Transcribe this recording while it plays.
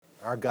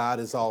Our God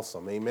is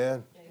awesome.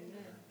 Amen.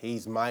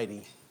 He's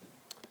mighty.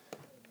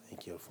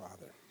 Thank you,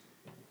 Father.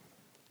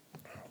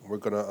 We're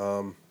going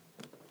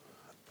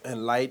to,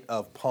 in light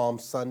of Palm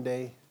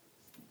Sunday,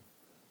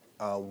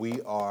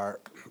 we are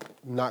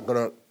not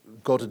going to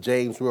go to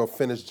James. We'll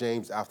finish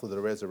James after the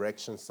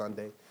Resurrection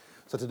Sunday.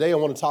 So today I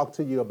want to talk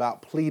to you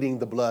about pleading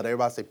the blood.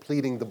 Everybody say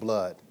pleading the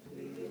blood.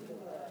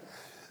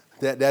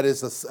 That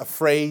is a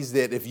phrase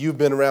that if you've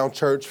been around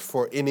church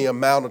for any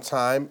amount of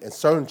time, in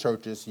certain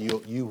churches,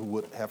 you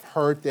would have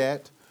heard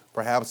that,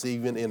 perhaps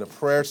even in a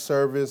prayer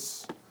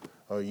service,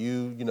 or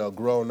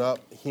grown up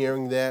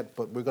hearing that.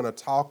 But we're going to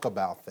talk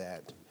about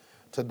that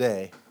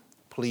today,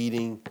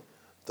 pleading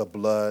the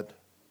blood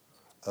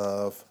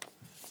of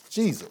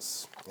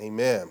Jesus.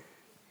 Amen.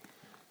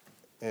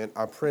 And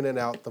I printed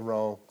out the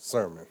wrong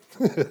sermon.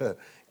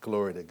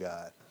 Glory to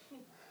God.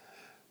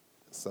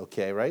 It's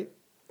okay, right?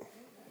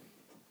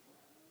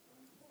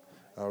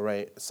 All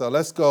right, so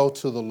let's go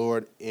to the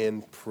Lord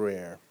in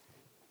prayer.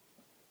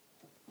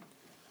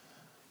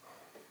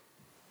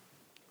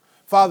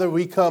 Father,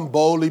 we come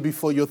boldly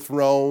before your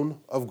throne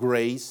of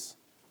grace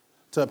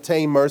to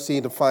obtain mercy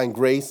and to find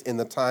grace in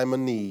the time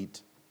of need.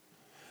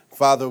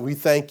 Father, we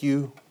thank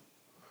you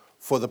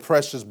for the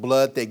precious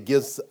blood that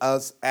gives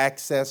us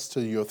access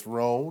to your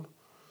throne.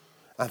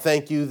 I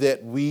thank you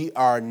that we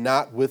are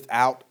not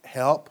without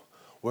help.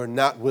 We're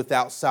not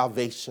without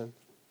salvation.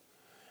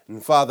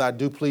 And Father, I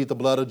do plead the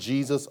blood of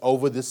Jesus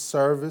over this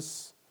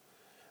service.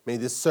 May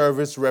this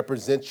service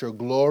represent your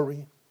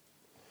glory.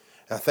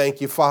 I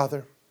thank you,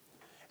 Father,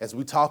 as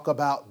we talk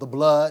about the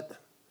blood.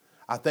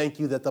 I thank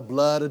you that the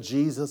blood of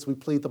Jesus, we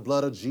plead the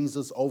blood of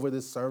Jesus over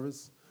this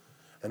service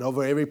and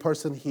over every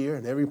person here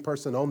and every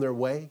person on their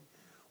way.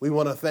 We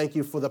want to thank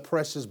you for the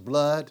precious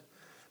blood,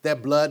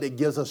 that blood that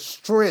gives us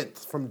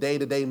strength from day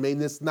to day. May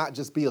this not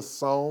just be a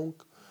song,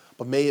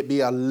 but may it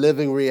be a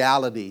living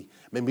reality.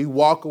 May we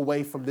walk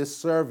away from this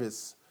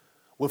service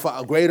with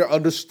a greater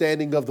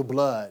understanding of the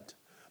blood,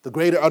 a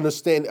greater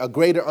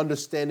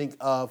understanding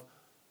of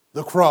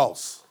the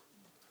cross.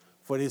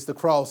 For it is the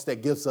cross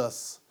that gives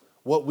us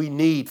what we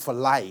need for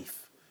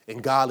life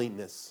and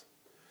godliness,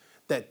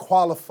 that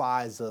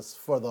qualifies us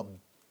for the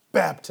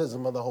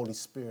baptism of the Holy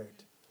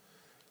Spirit,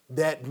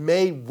 that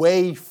made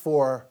way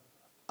for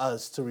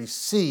us to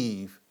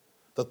receive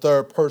the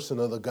third person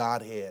of the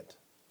Godhead.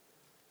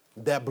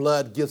 That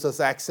blood gives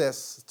us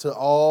access to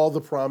all the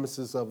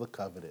promises of the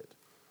covenant.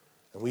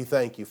 And we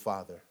thank you,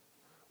 Father.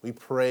 We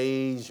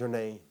praise your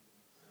name.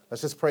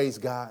 Let's just praise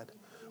God.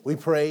 We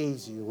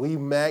praise you. We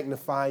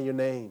magnify your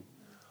name.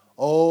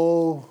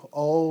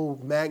 Oh,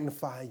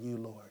 magnify you,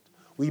 Lord.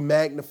 We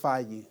magnify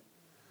you.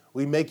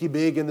 We make you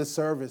big in the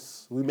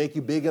service. We make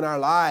you big in our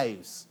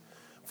lives.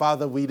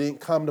 Father, we didn't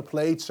come to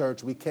play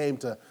church. We came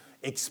to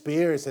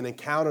experience and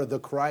encounter the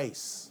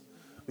Christ.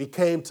 We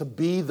came to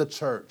be the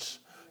church,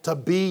 to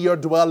be your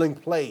dwelling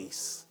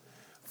place.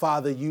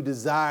 Father, you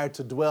desire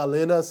to dwell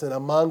in us and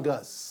among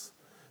us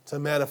to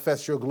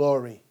manifest your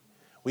glory.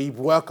 We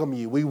welcome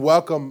you. We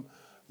welcome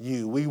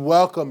you. We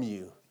welcome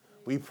you.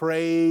 We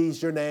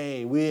praise your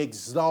name. We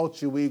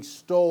exalt you. We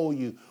extol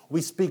you.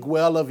 We speak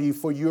well of you,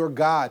 for your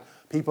God.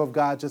 People of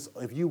God, just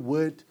if you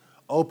would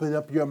open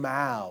up your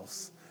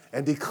mouths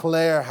and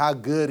declare how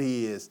good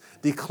he is.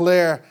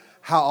 Declare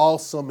how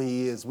awesome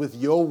he is with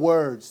your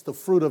words, the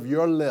fruit of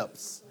your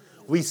lips.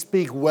 We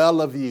speak well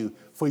of you,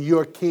 for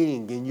you're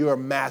King and you're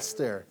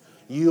Master.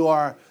 You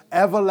are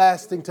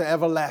everlasting to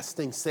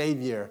everlasting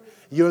Savior.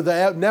 You're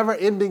the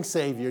never-ending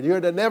Savior.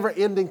 You're the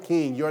never-ending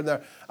King. Your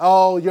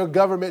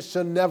government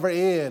shall never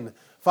end.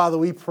 Father,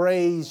 we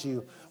praise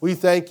you. We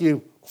thank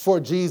you for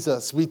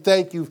Jesus. We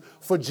thank you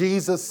for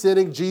Jesus,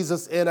 sending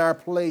Jesus in our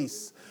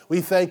place. We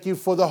thank you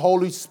for the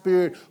Holy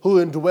Spirit who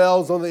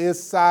indwells on the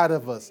inside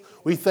of us.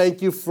 We thank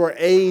you for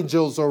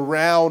angels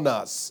around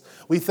us.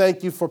 We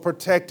thank you for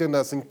protecting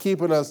us and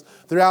keeping us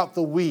throughout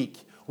the week.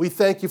 We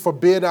thank you for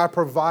being our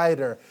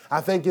provider.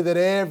 I thank you that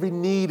every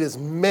need is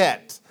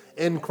met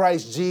in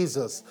Christ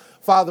Jesus.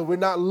 Father, we're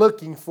not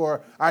looking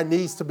for our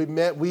needs to be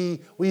met. We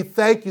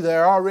thank you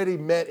they're already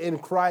met in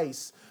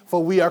Christ,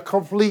 for we are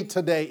complete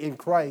today in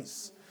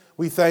Christ.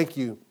 We thank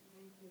you.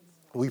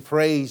 We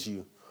praise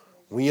you.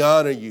 We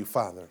honor you,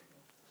 Father.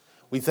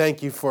 We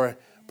thank you for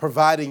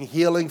providing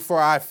healing for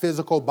our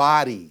physical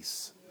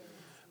bodies.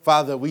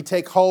 Father, we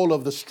take hold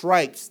of the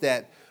stripes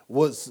that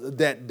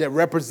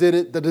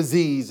represented the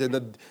disease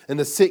and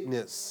the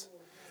sickness,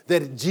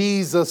 that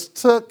Jesus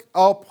took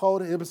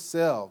upon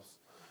himself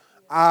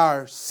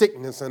our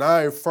sickness and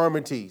our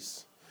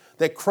infirmities,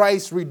 that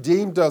Christ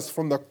redeemed us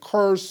from the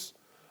curse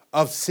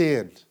of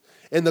sin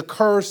and the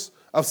curse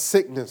of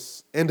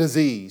sickness and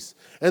disease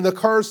and the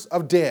curse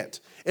of debt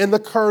and the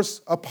curse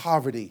of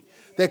poverty,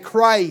 that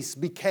Christ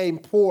became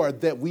poor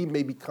that we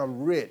may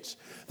become rich,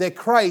 that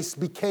Christ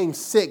became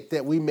sick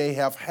that we may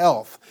have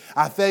health.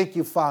 I thank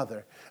you,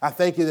 Father. I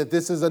thank you that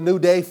this is a new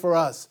day for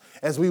us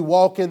as we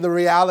walk in the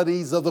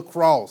realities of the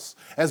cross,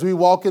 as we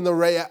walk in the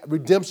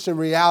redemption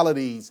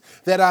realities,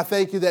 that I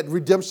thank you that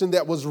redemption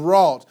that was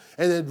wrought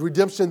and the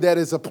redemption that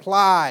is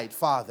applied,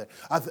 Father,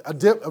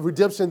 a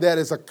redemption that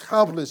is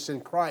accomplished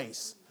in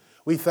Christ.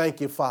 We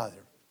thank you, Father.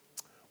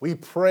 We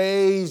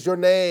praise your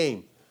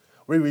name.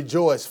 We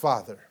rejoice,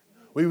 Father.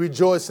 We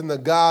rejoice in the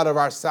God of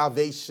our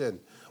salvation.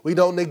 We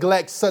don't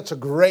neglect such a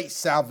great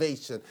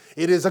salvation.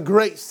 It is a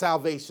great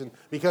salvation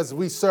because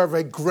we serve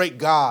a great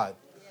God.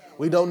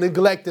 We don't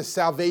neglect the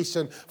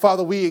salvation.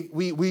 Father, we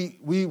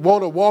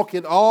want to walk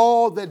in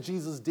all that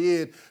Jesus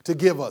did to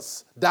give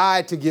us,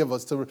 died to give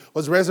us,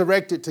 was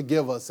resurrected to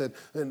give us,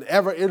 and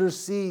ever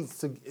intercedes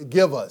to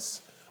give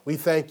us. We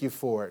thank you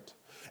for it.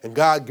 And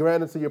God,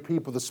 grant unto your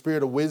people the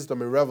spirit of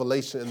wisdom and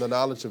revelation and the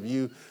knowledge of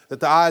you, that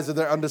the eyes of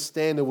their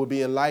understanding will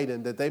be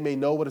enlightened, that they may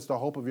know what is the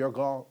hope of your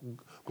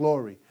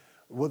glory,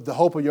 what the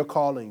hope of your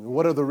calling,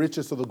 what are the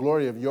riches of the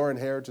glory of your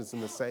inheritance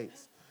in the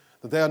saints,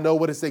 that they'll know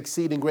what is the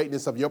exceeding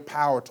greatness of your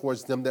power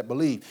towards them that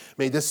believe.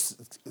 May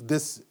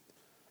this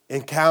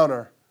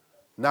encounter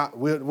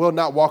will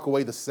not walk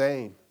away the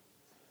same.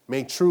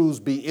 May truths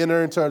be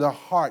entered into their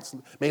hearts.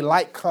 May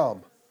light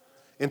come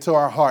into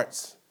our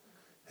hearts.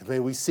 And may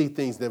we see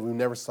things that we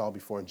never saw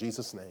before in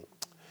Jesus' name.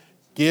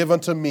 Give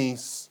unto me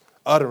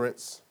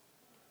utterance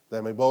that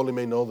I may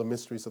boldly know the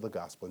mysteries of the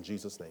gospel in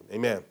Jesus' name.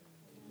 Amen.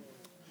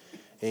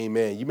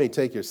 Amen. You may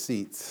take your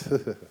seats.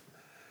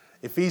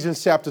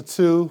 Ephesians chapter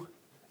 2,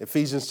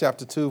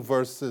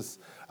 verses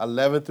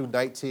 11 through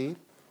 19.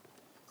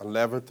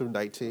 11 through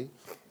 19.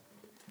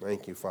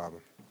 Thank you, Father.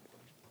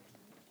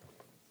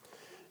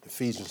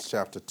 Ephesians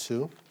chapter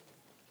 2.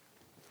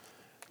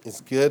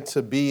 It's good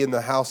to be in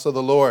the house of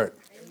the Lord.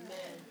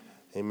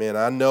 Amen.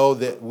 I know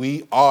that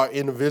we are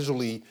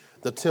individually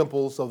the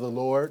temples of the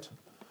Lord,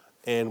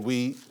 and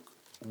we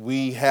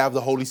have the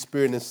Holy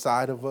Spirit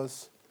inside of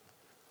us,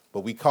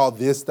 but we call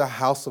this the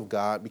house of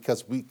God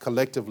because we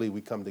collectively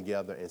come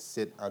together and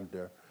sit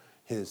under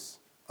his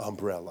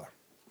umbrella.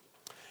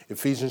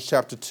 Ephesians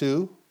chapter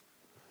 2,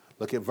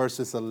 look at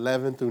verses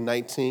 11 through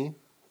 19.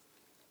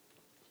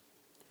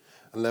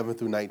 11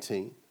 through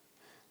 19.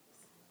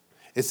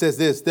 It says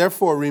this,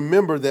 therefore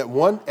remember that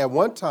at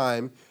one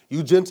time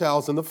you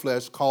Gentiles in the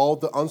flesh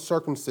called the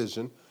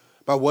uncircumcision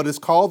by what is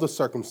called the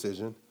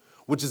circumcision,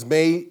 which is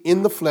made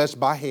in the flesh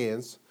by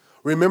hands.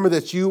 Remember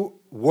that you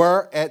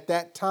were at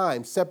that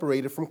time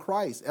separated from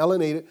Christ,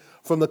 alienated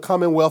from the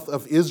commonwealth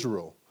of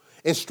Israel,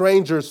 and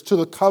strangers to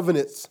the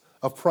covenants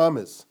of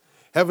promise,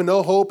 having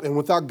no hope and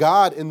without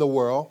God in the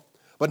world.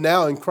 But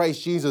now in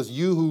Christ Jesus,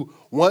 you who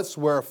once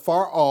were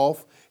far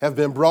off have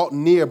been brought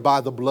near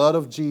by the blood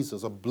of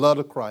Jesus, the blood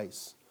of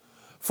Christ.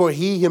 For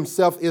he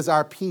himself is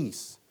our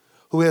peace,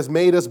 who has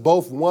made us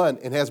both one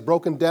and has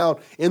broken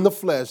down in the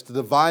flesh the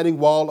dividing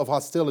wall of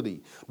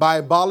hostility by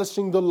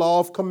abolishing the law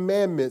of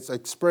commandments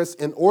expressed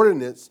in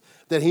ordinance,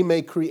 that he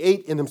may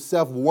create in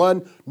himself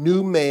one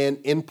new man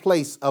in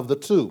place of the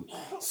two,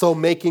 so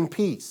making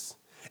peace,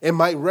 and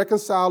might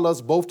reconcile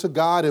us both to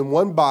God in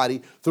one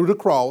body through the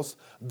cross,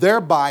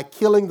 thereby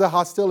killing the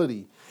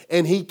hostility.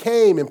 And he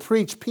came and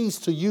preached peace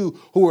to you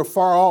who were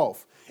far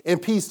off,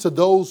 and peace to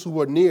those who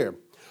were near.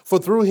 For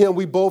through him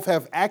we both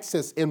have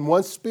access in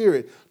one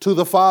spirit to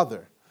the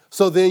Father.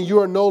 So then you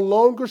are no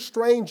longer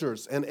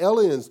strangers and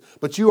aliens,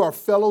 but you are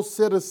fellow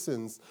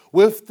citizens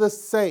with the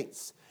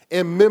saints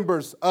and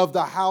members of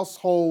the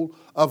household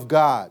of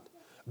God,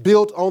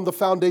 built on the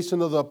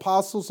foundation of the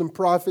apostles and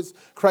prophets,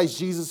 Christ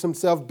Jesus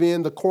himself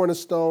being the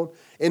cornerstone,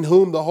 in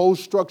whom the whole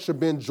structure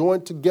being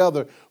joined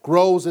together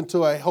grows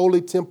into a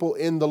holy temple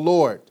in the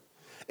Lord.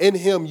 In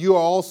him you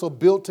are also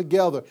built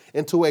together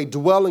into a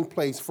dwelling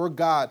place for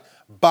God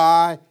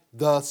by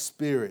the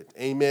Spirit.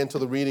 Amen to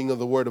the reading of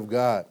the word of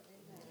God.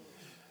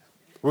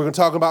 We're going to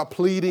talk about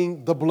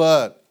pleading the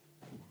blood.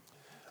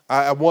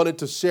 I wanted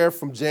to share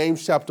from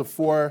James chapter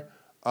 4,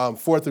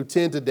 4 through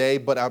 10 today,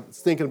 but I was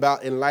thinking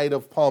about in light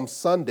of Palm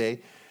Sunday,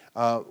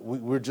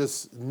 we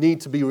just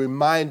need to be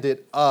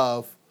reminded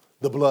of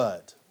the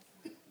blood.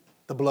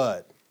 The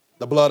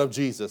blood of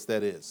Jesus,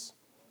 that is.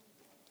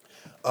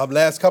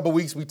 Last couple of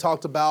weeks, we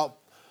talked about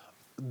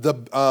the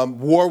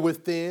war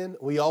within.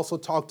 We also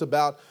talked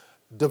about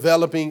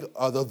developing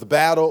the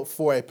battle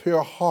for a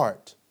pure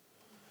heart.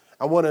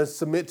 I want to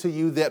submit to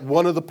you that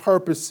one of the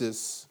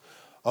purposes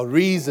or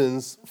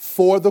reasons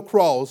for the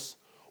cross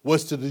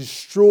was to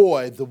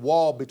destroy the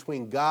wall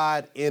between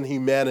God and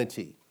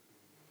humanity.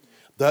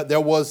 There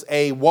was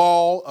a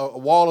wall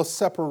of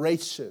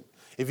separation.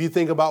 If you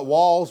think about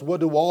walls, what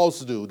do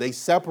walls do? They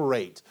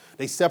separate.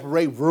 They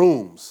separate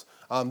rooms.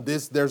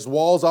 There's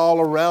walls all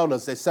around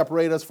us. They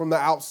separate us from the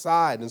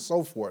outside and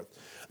so forth.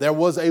 There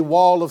was a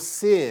wall of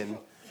sin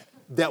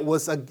that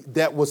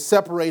was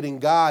separating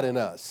God and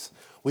us.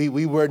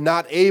 We were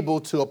not able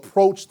to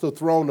approach the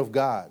throne of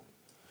God.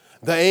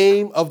 The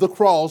aim of the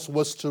cross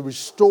was to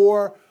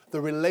restore the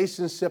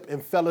relationship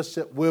and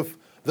fellowship with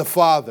the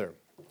Father.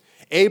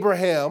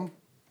 Abraham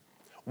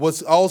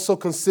was also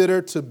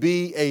considered to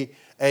be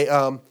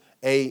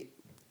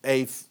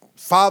a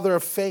father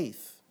of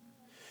faith.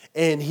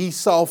 And he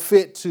saw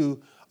fit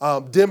to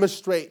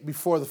demonstrate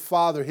before the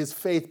Father his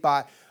faith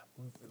by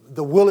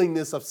the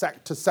willingness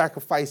to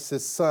sacrifice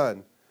his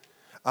son,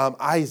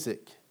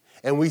 Isaac.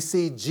 And we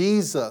see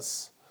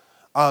Jesus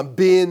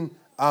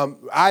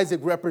Isaac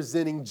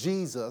representing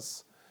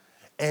Jesus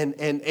and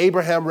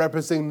Abraham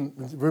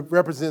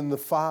representing the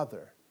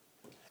Father.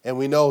 And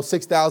we know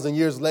 6,000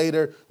 years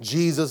later,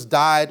 Jesus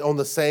died on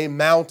the same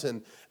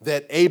mountain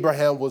that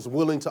Abraham was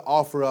willing to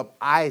offer up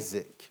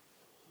Isaac.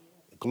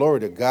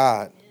 Glory to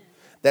God.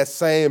 That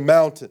same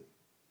mountain.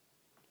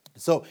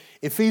 So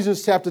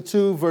Ephesians chapter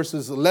 2,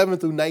 verses 11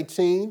 through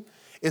 19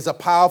 is a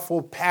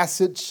powerful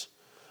passage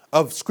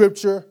of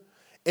Scripture.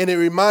 And it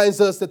reminds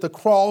us that the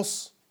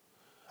cross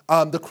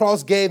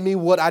gave me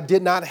what I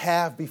did not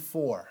have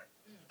before.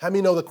 How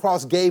many know the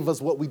cross gave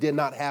us what we did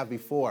not have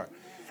before?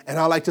 And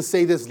I like to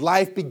say this,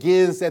 life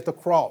begins at the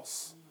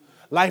cross.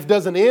 Life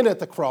doesn't end at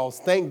the cross,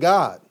 thank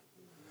God.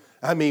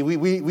 I mean,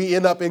 we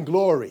end up in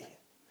glory.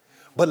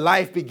 But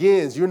life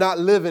begins. You're not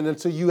living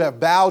until you have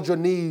bowed your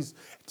knees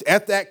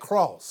at that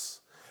cross.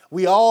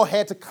 We all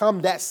had to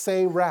come that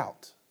same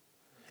route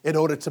in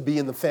order to be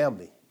in the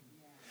family.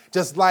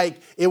 Just like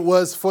it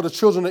was for the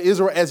children of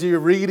Israel as you're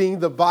reading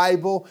the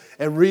Bible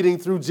and reading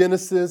through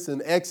Genesis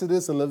and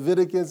Exodus and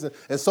Leviticus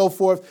and so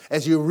forth.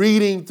 As you're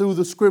reading through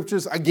the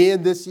scriptures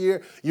again this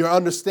year, you're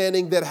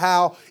understanding that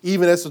how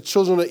even as the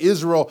children of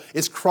Israel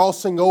is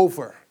crossing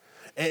over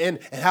and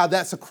how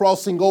that's a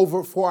crossing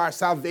over for our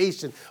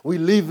salvation. We're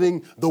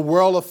leaving the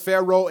world of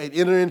Pharaoh and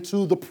entering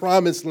into the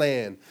promised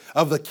land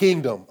of the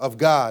kingdom of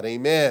God.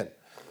 Amen.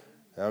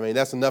 I mean,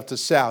 that's enough to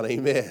shout.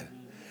 Amen.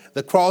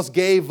 The cross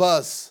gave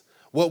us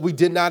what we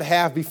did not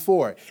have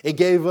before. It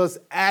gave us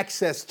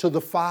access to the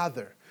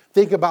Father.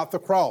 Think about the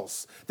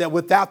cross, that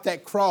without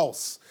that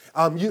cross,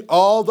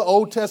 all the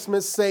Old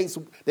Testament saints,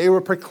 they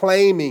were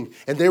proclaiming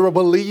and they were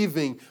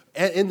believing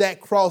in that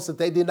cross that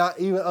they did not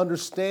even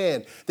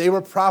understand. They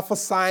were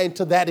prophesying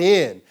to that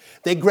end.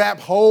 They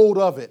grabbed hold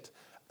of it.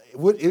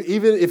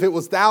 Even if it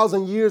was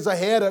 1,000 years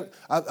ahead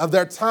of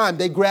their time,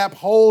 they grabbed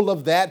hold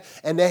of that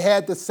and they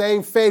had the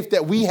same faith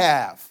that we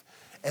have.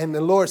 And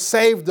the Lord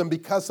saved them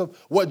because of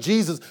what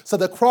Jesus. So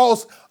the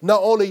cross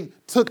not only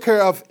took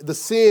care of the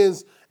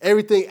sins,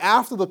 everything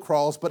after the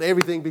cross, but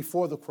everything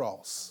before the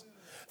cross.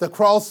 The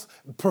cross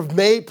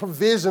made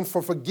provision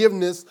for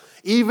forgiveness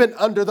even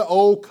under the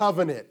old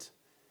covenant,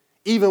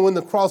 even when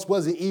the cross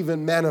wasn't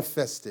even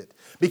manifested.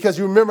 Because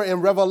you remember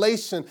in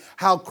Revelation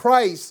how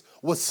Christ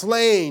was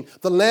slain,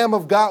 the Lamb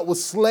of God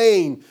was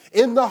slain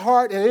in the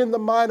heart and in the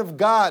mind of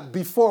God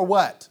before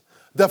what?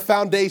 The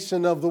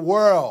foundation of the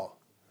world.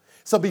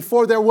 So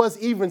before there was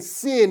even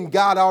sin,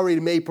 God already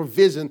made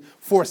provision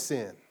for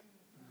sin.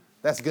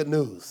 That's good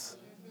news.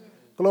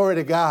 Glory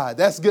to God.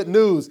 That's good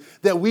news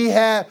that we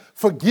have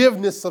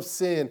forgiveness of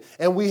sin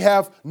and we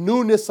have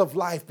newness of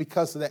life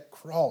because of that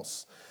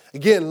cross.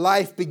 Again,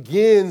 life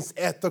begins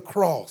at the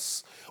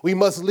cross. We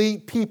must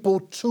lead people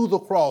to the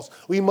cross.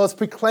 We must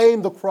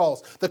proclaim the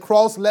cross. The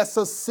cross lets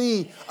us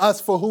see us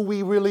for who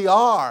we really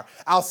are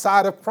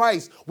outside of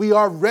Christ. We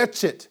are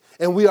wretched.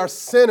 And we are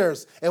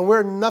sinners, and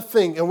we're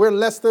nothing, and we're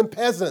less than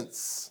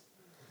peasants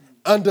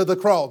under the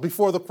cross,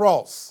 before the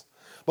cross.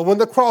 But when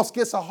the cross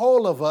gets a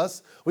hold of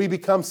us, we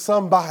become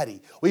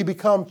somebody. We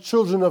become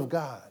children of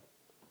God.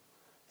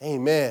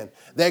 Amen.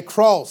 That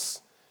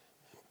cross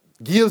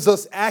gives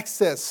us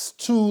access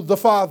to the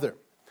Father.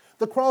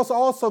 The cross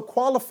also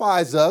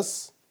qualifies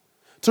us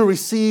to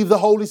receive the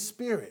Holy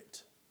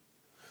Spirit.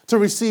 To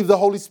receive the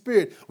Holy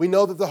Spirit. We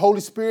know that the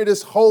Holy Spirit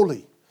is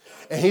holy.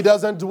 And he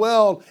doesn't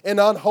dwell in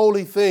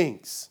unholy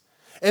things.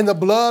 And the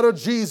blood of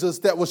Jesus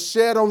that was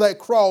shed on that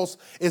cross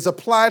is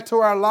applied to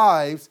our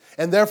lives.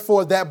 And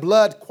therefore, that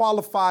blood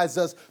qualifies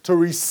us to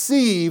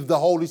receive the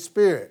Holy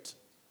Spirit.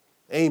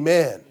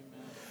 Amen.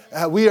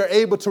 We are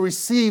able to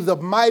receive the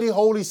mighty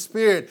Holy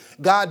Spirit.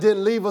 God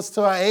didn't leave us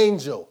to an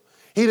angel.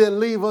 He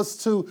didn't leave us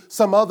to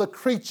some other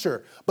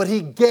creature. But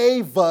he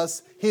gave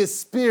us his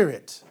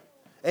Spirit.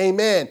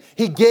 Amen.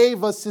 He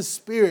gave us his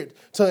Spirit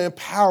to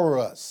empower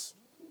us.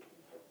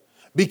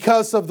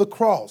 Because of the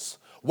cross.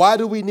 Why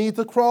do we need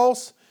the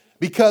cross?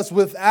 Because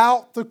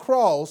without the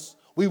cross,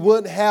 we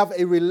wouldn't have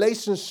a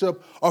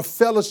relationship or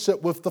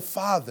fellowship with the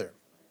Father.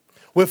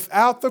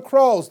 Without the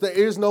cross, there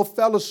is no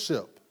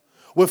fellowship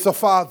with the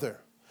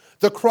Father.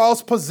 The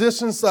cross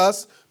positions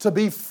us to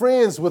be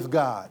friends with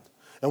God.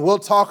 And we'll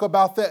talk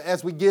about that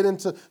as we get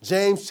into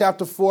James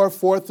chapter 4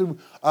 through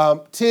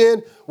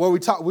 10, where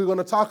we're going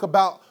to talk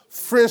about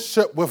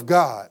friendship with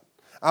God.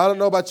 I don't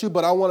know about you,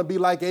 but I want to be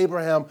like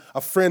Abraham, a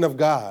friend of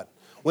God.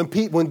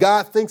 When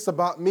God thinks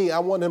about me, I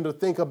want him to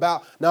think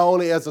about not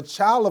only as a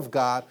child of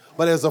God,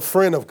 but as a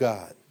friend of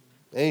God.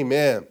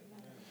 Amen.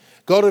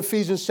 Go to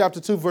Ephesians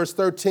chapter 2, verse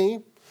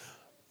 13.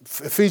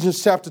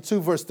 Ephesians chapter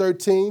 2, verse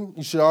 13.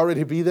 You should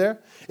already be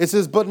there. It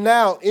says, but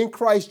now in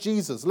Christ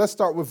Jesus. Let's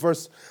start with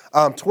verse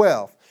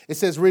 12. It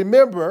says,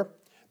 remember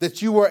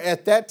that you were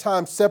at that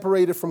time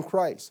separated from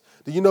Christ.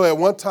 Do you know at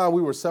one time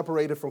we were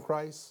separated from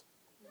Christ?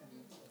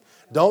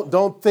 Don't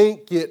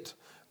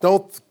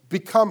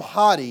become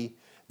haughty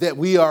that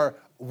we are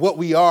what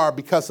we are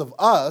because of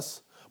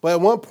us. But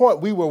at one point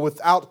we were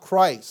without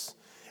Christ,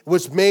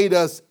 which made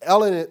us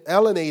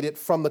alienated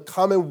from the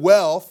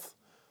commonwealth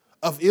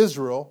of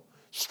Israel,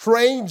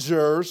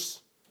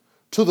 strangers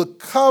to the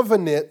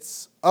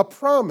covenants of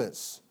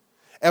promise.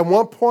 At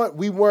one point,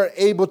 we weren't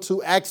able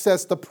to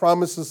access the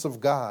promises of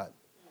God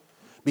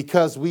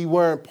because we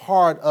weren't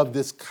part of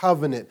this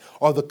covenant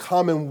or the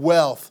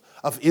commonwealth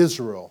of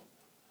Israel.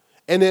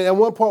 And then at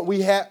one point, we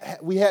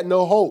had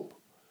no hope.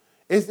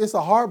 It's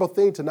a horrible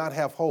thing to not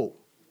have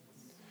hope.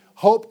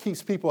 Hope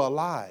keeps people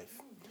alive.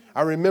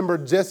 I remember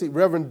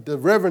the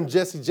Reverend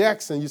Jesse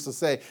Jackson used to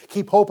say,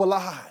 keep hope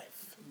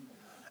alive.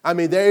 I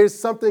mean, there is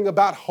something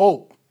about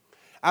hope.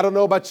 I don't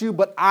know about you,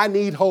 but I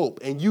need hope,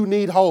 and you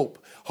need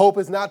hope. Hope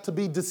is not to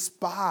be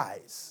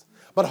despised,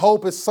 but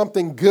hope is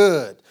something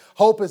good.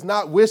 Hope is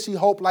not wishy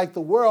hope like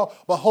the world,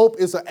 but hope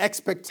is an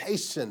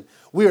expectation.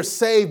 We are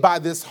saved by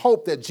this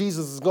hope that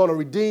Jesus is going to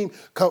redeem.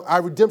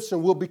 Our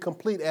redemption will be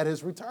complete at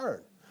his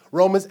return.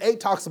 Romans 8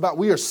 talks about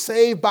we are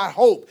saved by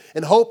hope,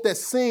 and hope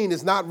that's seen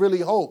is not really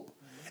hope.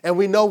 And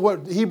we know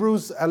what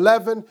Hebrews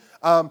 11,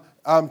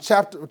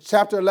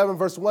 chapter 11,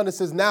 verse 1, it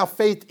says, now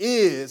faith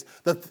is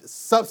the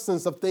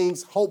substance of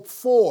things hoped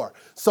for.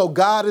 So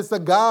God is the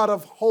God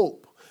of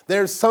hope.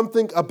 There's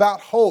something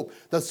about hope.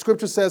 The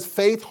scripture says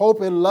faith,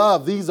 hope, and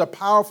love. These are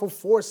powerful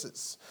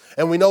forces.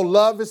 And we know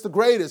love is the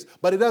greatest,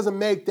 but it doesn't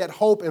make that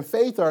hope and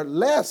faith are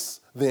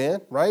less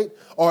than, right?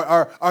 Or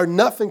are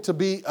nothing to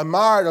be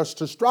admired or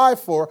to strive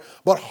for.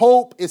 But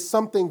hope is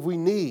something we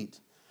need.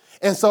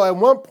 And so at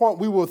one point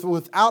we were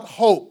without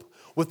hope,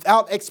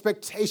 without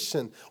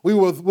expectation. We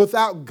were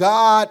without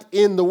God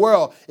in the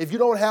world. If you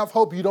don't have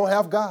hope, you don't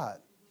have God.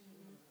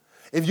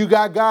 If you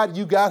got God,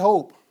 you got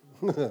hope.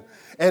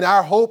 And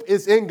our hope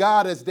is in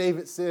God, as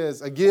David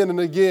says again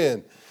and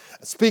again,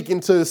 speaking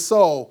to his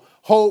soul.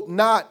 Hope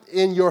not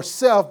in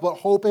yourself, but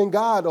hope in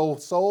God, O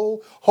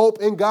soul.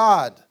 Hope in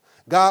God.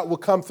 God will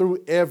come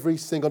through every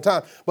single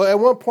time. But at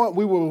one point,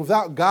 we were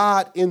without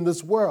God in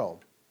this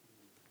world.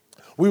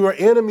 We were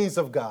enemies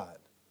of God.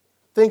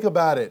 Think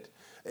about it.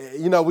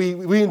 You know,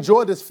 we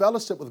enjoy this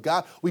fellowship with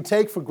God. We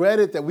take for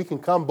granted that we can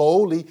come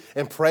boldly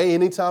and pray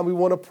anytime we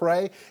want to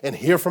pray and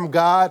hear from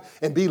God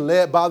and be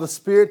led by the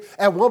Spirit.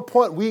 At one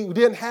point, we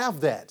didn't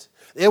have that.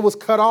 It was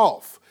cut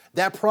off.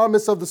 That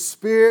promise of the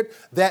Spirit,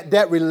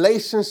 that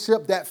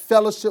relationship, that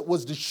fellowship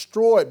was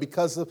destroyed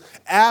because of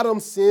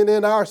Adam's sin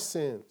and our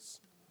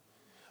sins.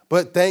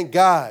 But thank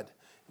God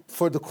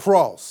for the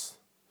cross.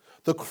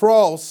 The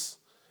cross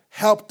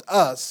helped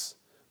us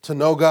to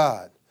know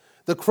God.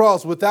 The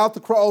cross, without the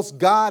cross,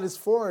 God is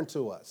foreign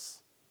to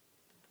us.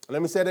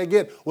 Let me say that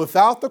again.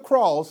 Without the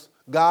cross,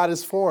 God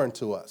is foreign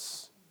to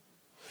us.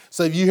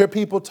 So if you hear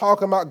people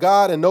talking about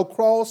God and no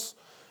cross,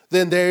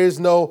 then there's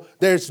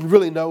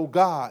really no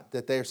God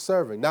that they're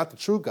serving, not the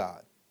true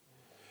God.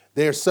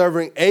 They're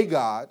serving a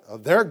God, or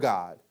their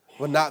God,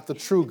 but not the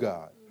true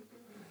God.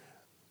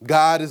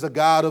 God is a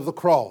God of the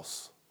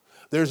cross.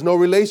 There's no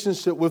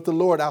relationship with the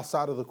Lord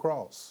outside of the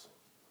cross.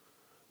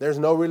 There's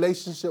no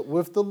relationship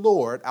with the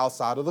Lord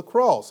outside of the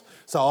cross.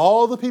 So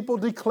all the people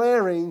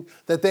declaring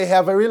that they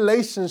have a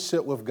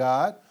relationship with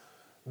God,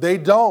 they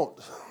don't.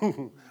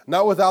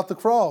 Not without the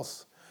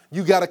cross.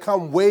 You got to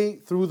come way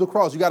through the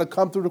cross. You got to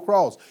come through the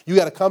cross. You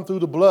got to come through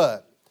the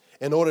blood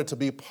in order to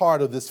be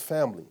part of this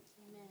family.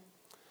 Amen.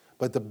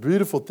 But the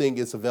beautiful thing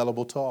is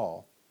available to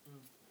all.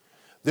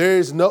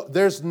 There's no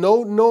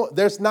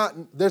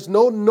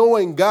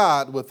knowing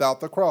God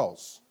without the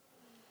cross.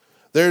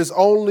 There's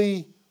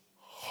only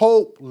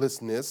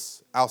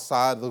hopelessness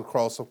outside of the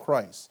cross of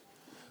Christ.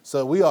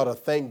 So we ought to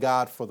thank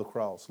God for the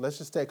cross. Let's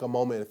just take a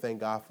moment and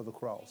thank God for the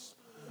cross.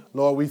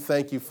 Lord, we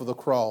thank you for the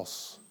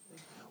cross.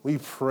 We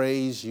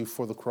praise you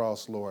for the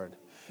cross, Lord.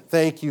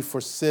 Thank you for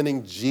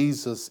sending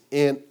Jesus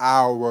in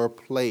our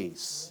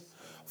place.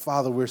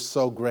 Father, we're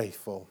so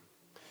grateful.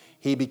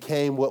 He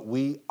became what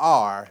we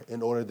are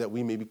in order that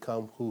we may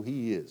become who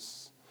he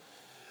is.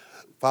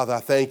 Father, I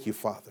thank you,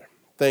 Father.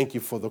 Thank you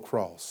for the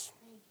cross.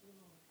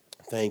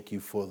 Thank you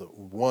for the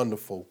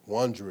wonderful,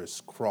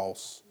 wondrous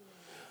cross.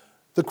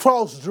 The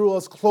cross drew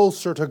us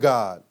closer to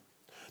God.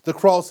 The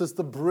cross is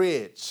the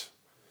bridge.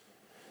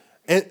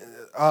 And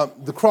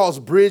the cross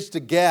bridged the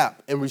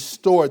gap and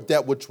restored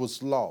that which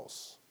was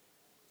lost.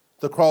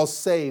 The cross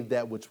saved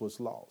that which was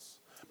lost.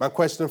 My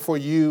question for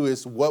you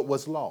is, what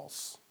was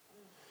lost?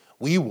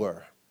 We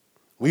were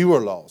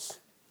lost.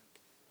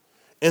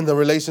 And the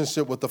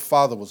relationship with the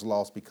Father was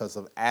lost because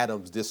of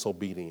Adam's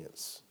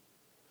disobedience.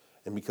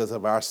 And because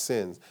of our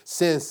sins.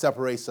 Sin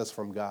separates us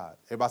from God.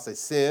 Everybody say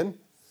sin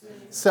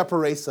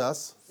separates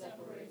us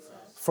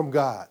from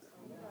God.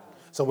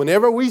 So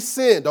whenever we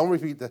sin, don't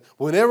repeat that.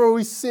 Whenever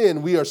we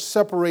sin, we are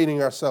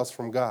separating ourselves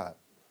from God.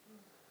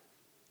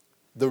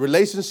 The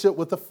relationship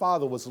with the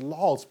Father was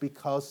lost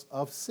because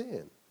of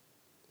sin.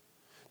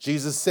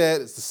 Jesus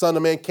said, the Son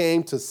of Man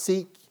came to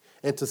seek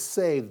and to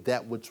save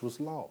that which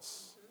was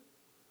lost.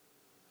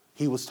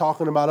 He was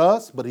talking about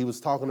us, but he was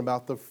talking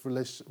about the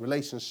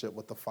relationship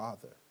with the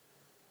Father.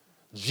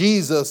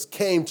 Jesus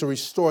came to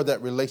restore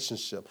that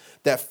relationship,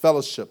 that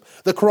fellowship.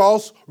 The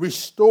cross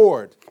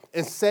restored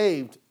and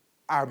saved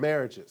our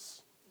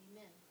marriages.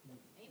 Amen.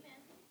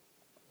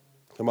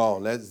 Come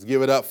on, let's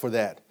give it up for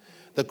that.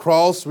 The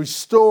cross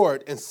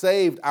restored and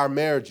saved our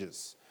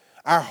marriages,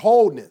 our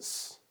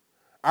wholeness,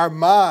 our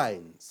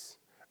minds,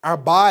 our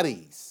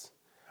bodies,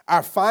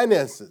 our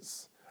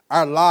finances,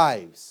 our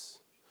lives.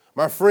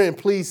 My friend,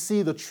 please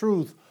see the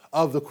truth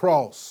of the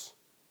cross.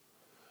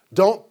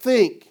 Don't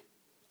think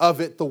of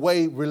it the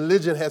way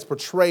religion has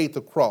portrayed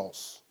the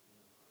cross.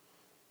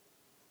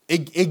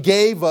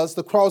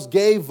 The cross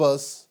gave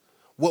us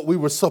what we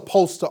were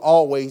supposed to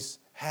always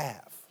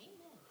have.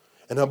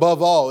 And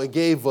above all, it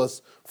gave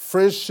us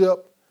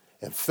friendship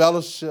and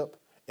fellowship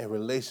and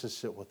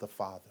relationship with the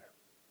Father.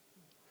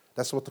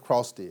 That's what the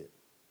cross did.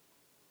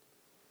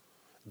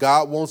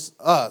 God wants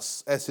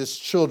us as his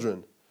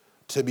children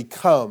to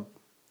become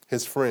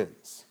his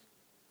friends.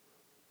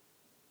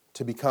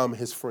 To become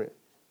his friend.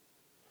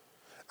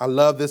 I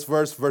love this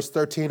verse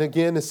 13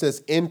 again. It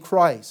says, in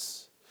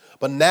Christ,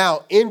 but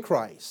now in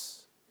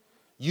Christ,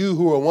 you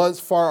who were once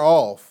far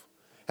off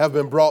have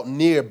been brought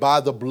near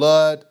by the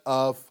blood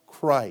of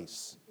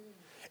Christ.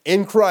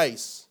 In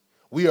Christ,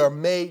 we are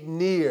made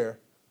near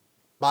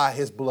by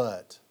his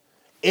blood.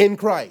 In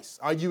Christ.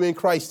 Are you in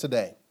Christ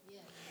today? Yeah.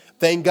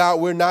 Thank God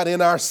we're not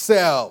in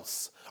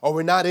ourselves or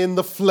we're not in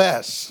the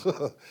flesh,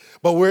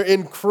 but we're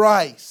in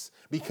Christ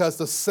because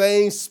the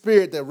same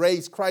Spirit that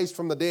raised Christ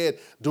from the dead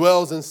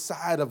dwells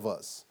inside of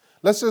us.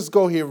 Let's just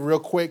go here real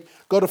quick.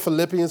 Go to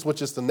Philippians,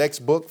 which is the next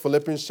book,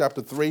 Philippians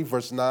chapter 3,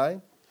 verse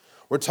 9.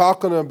 We're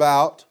talking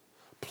about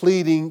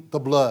pleading the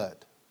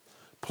blood.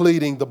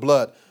 Pleading the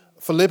blood.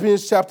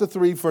 Philippians chapter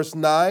 3, verse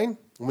 9.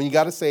 When you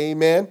got to say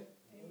amen.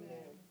 Amen.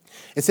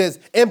 It says,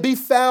 and be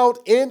found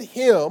in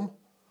him,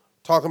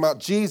 talking about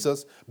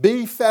Jesus,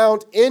 be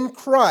found in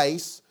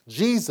Christ,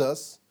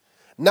 Jesus,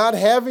 not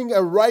having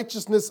a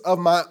righteousness of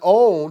my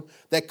own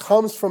that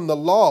comes from the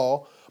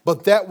law,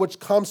 but that which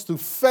comes through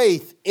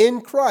faith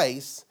in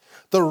Christ,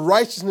 the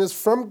righteousness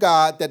from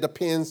God that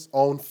depends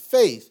on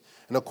faith.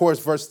 And of course,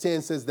 verse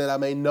 10 says that I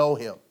may know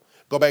him.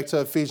 Go back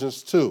to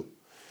Ephesians 2.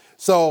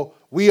 So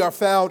we are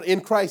found in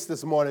Christ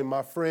this morning,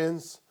 my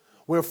friends.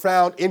 We're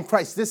found in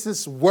Christ. This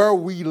is where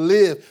we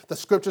live. The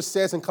scripture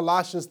says in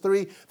Colossians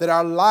 3 that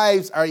our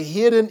lives are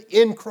hidden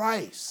in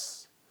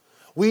Christ.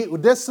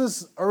 This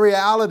is a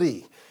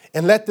reality.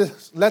 And let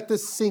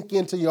this sink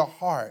into your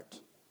heart.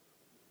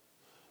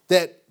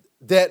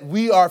 That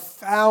we are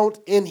found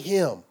in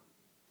him.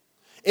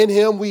 In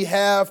him we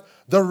have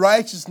the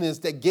righteousness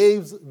that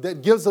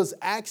gives us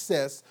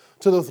access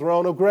to the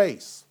throne of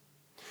grace.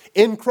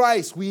 In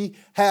Christ we've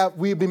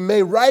been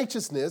made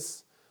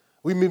righteousness.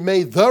 We've been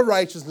made the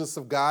righteousness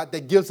of God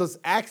that gives us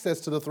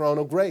access to the throne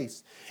of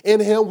grace. In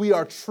him we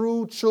are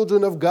true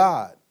children of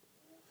God.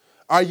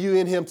 Are you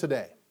in him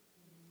today?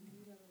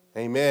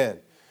 Amen.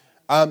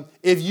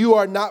 If you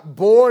are not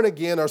born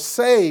again or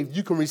saved,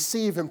 you can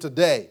receive him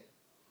today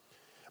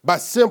by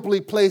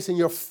simply placing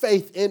your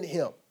faith in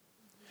him.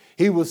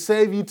 He will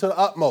save you to the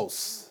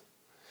utmost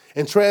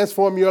and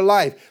transform your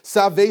life.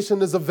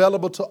 Salvation is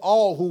available to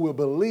all who will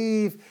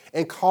believe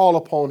and call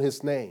upon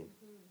his name.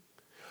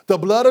 The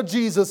blood of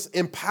Jesus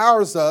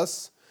empowers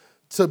us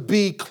to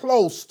be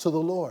close to the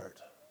Lord.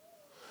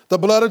 The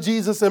blood of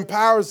Jesus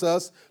empowers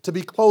us to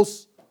be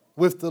close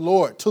with the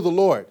Lord, to the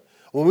Lord.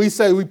 When we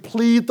say we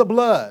plead the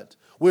blood,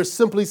 we're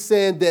simply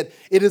saying that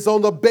it is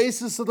on the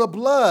basis of the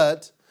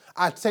blood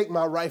I take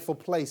my rightful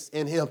place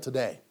in him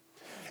today.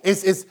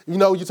 It's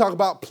you talk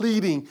about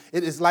pleading,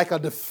 it is like a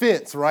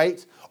defense,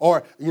 right?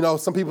 Or,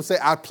 some people say,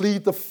 I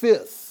plead the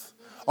fifth.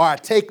 Or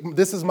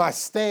this is my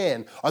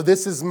stand. Or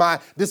this is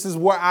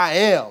where I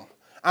am.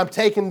 I'm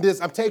taking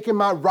advantage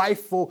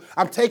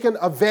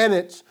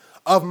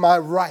of my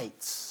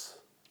rights.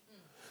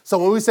 So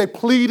when we say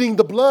pleading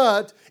the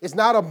blood, it's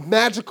not a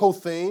magical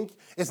thing.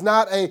 It's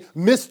not a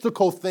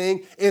mystical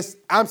thing.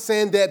 I'm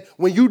saying that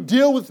when you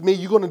deal with me,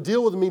 you're going to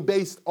deal with me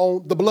based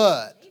on the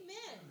blood.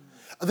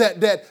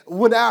 That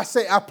when I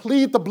say I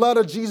plead the blood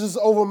of Jesus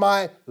over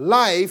my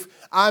life,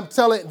 I'm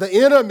telling the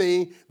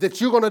enemy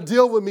that you're going to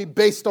deal with me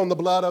based on the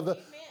blood of the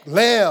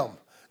Lamb.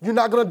 You're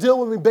not going to deal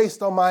with me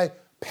based on my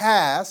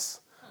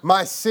past,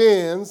 my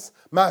sins,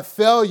 my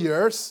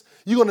failures.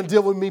 You're going to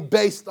deal with me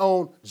based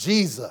on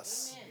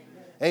Jesus.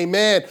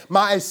 Amen.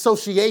 My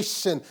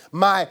association,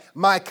 my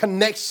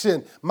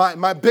connection,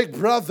 my big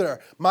brother,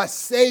 my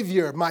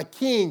Savior, my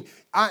King.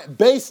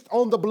 Based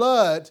on the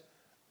blood,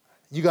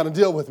 you got to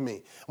deal with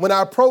me. When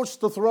I approach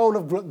the throne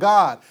of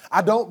God,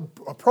 I don't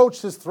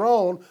approach his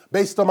throne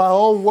based on my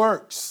own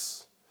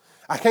works.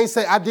 I can't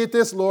say, I did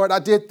this, Lord, I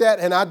did that,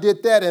 and I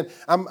did that.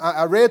 And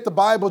I read the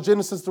Bible,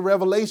 Genesis to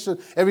Revelation,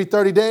 every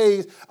 30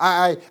 days.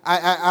 I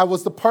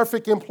was the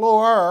perfect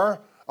employer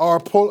or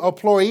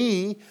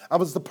employee. I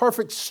was the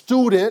perfect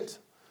student.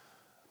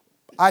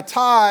 I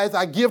tithe,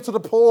 I give to the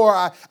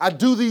poor, I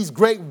do these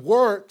great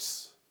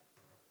works.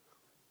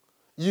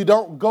 You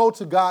don't go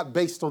to God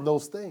based on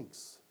those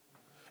things.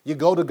 You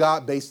go to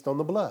God based on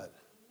the blood.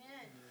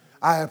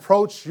 I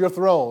approach your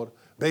throne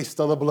based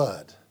on the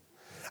blood.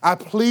 I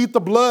plead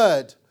the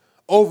blood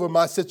over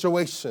my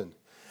situation.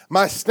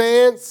 My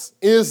stance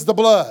is the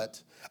blood.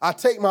 I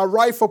take my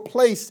rightful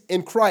place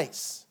in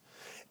Christ.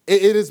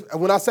 It is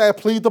when I say I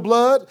plead the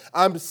blood,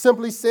 I'm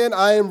simply saying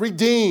I am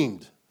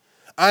redeemed.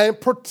 I am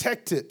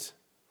protected.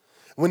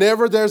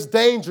 Whenever there's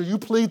danger, you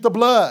plead the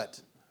blood.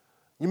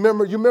 You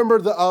remember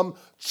the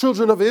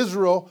children of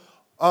Israel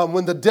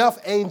when the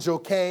death angel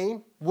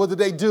came. What did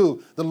they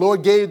do? The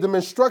Lord gave them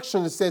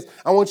instruction. It says,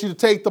 I want you to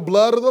take the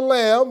blood of the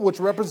lamb, which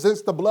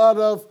represents the blood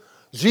of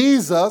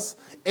Jesus,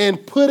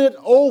 and put it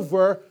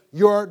over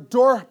your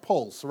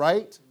doorposts,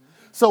 right?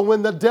 So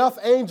when the death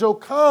angel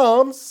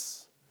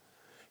comes,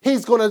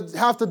 he's going to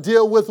have to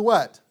deal with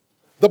what?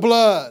 The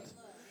blood.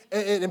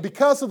 And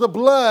because of the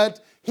blood,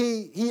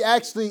 he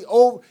actually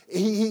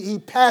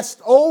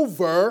passed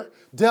over,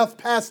 death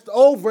passed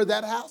over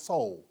that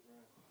household.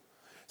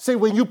 See,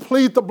 when you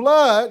plead the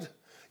blood,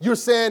 you're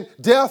saying,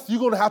 death, you're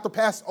going to have to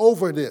pass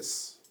over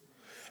this.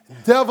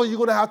 Devil, you're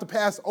going to have to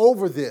pass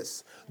over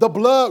this. The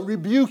blood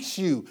rebukes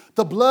you.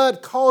 The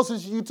blood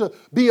causes you to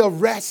be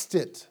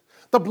arrested.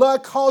 The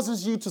blood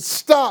causes you to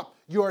stop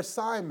your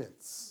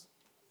assignments.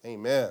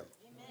 Amen.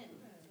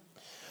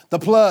 The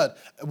blood,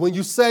 when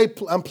you say,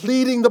 I'm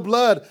pleading the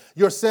blood,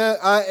 you're saying,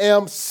 I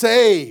am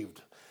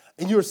saved.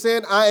 And you're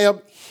saying, I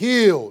am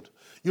healed.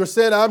 You're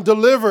saying, I'm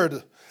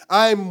delivered.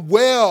 I'm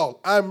well.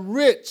 I'm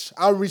rich.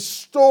 I'm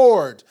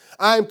restored.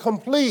 I'm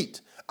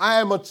complete.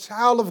 I am a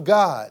child of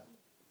God.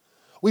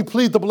 We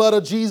plead the blood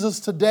of Jesus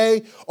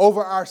today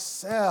over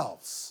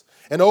ourselves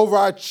and over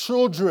our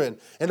children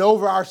and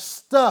over our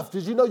stuff.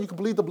 Did you know you can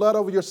plead the blood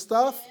over your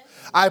stuff?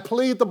 I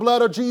plead the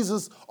blood of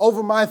Jesus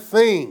over my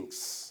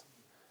things.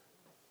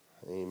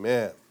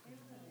 Amen.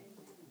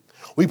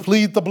 We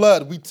plead the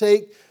blood. We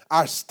take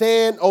our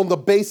stand on the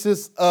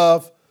basis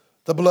of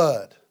the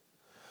blood.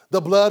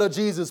 The blood of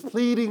Jesus,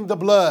 pleading the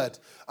blood.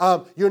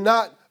 You're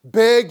not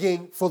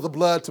begging for the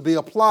blood to be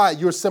applied.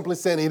 You're simply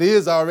saying it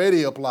is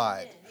already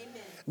applied. Amen.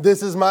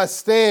 This is my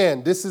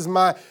stand.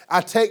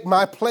 I take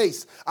my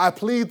place. I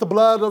plead the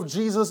blood of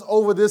Jesus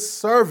over this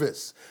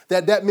service.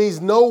 That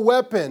means no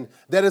weapon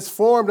that is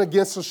formed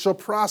against us shall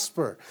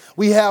prosper.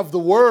 We have the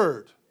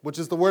word, which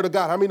is the word of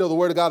God. How many know the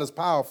word of God is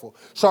powerful?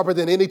 Sharper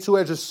than any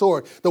two-edged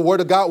sword. The word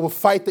of God will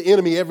fight the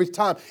enemy every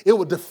time. It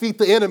will defeat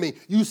the enemy.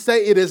 You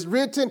say it is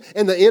written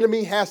and the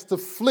enemy has to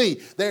flee.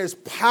 There's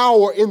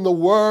power in the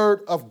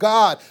word of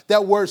God.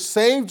 That word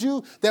saved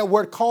you. That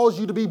word calls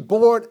you to be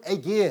born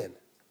again.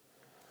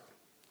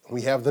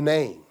 We have the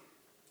name.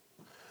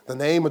 The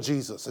name of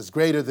Jesus is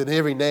greater than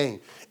every name.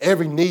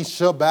 Every knee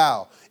shall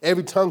bow.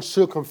 Every tongue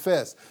shall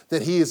confess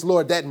that he is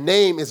Lord. That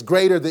name is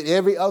greater than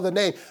every other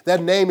name.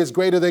 That name is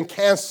greater than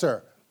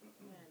cancer.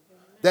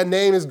 That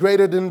name is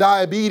greater than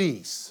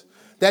diabetes.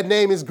 That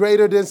name is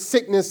greater than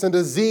sickness and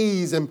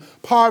disease and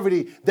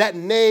poverty. That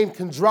name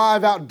can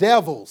drive out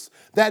devils.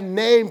 That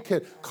name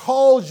can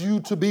cause you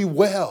to be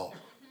well.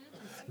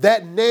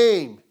 That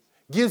name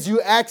gives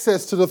you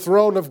access to the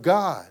throne of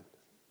God.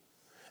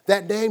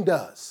 That name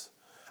does.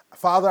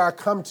 Father, I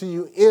come to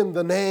you in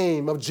the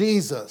name of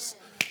Jesus.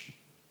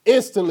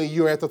 Instantly,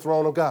 you're at the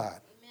throne of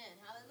God.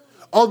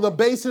 On the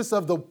basis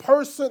of the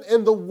person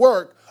and the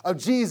work of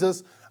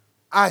Jesus,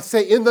 I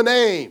say in the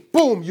name,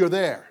 boom, you're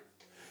there.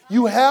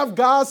 You have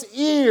God's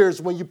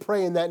ears when you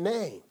pray in that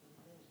name.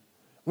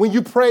 When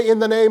you pray in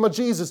the name of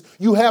Jesus,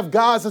 you have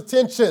God's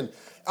attention.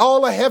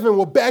 All of heaven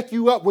will back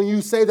you up when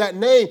you say that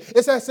name.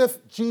 It's as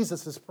if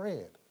Jesus is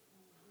praying.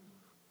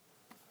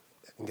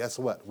 And guess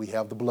what? We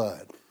have the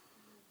blood.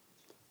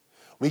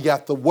 We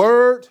got the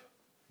word,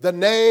 the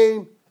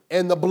name,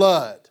 and the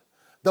blood.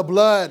 The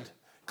blood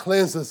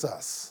cleanses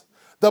us.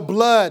 The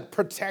blood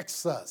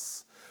protects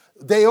us.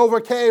 They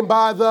overcame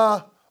by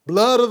the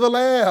blood of the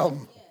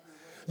Lamb.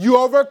 You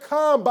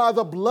overcome by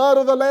the blood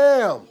of the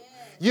Lamb.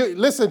 You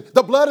listen,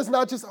 the blood is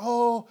not just,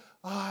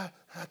 I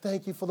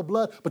thank you for the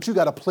blood, but you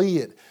got to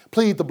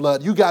plead the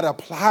blood. You got to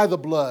apply the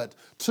blood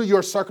to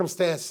your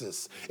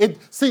circumstances.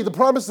 The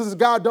promises of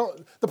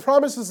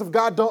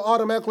God don't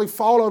automatically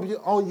fall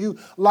on you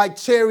like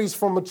cherries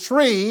from a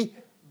tree,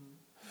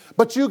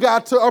 but you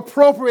got to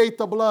appropriate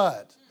the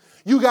blood.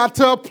 You got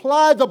to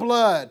apply the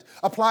blood.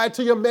 Apply it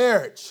to your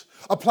marriage.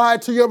 Apply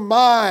it to your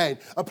mind.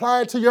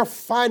 Apply it to your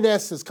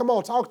finances. Come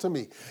on, talk to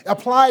me.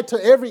 Apply it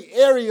to every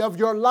area of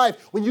your life.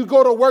 When you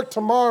go to work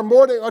tomorrow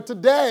morning or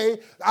today,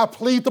 I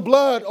plead the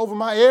blood over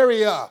my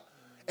area.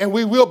 And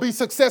we will be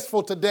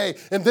successful today.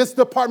 And this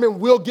department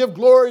will give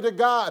glory to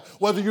God.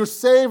 Whether you're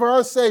saved or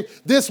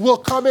unsaved, this will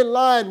come in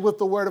line with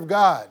the word of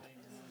God.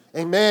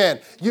 Amen.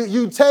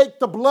 You take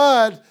the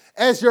blood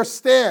as your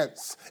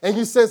stance. And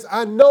he says,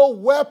 I no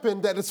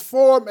weapon that is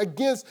formed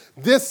against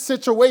this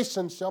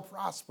situation shall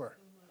prosper.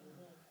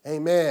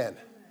 Amen.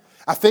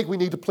 I think we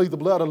need to plead the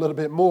blood a little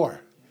bit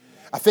more.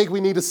 I think we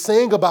need to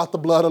sing about the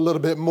blood a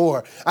little bit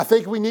more. I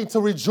think we need to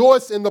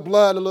rejoice in the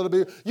blood a little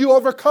bit. You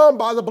overcome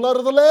by the blood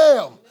of the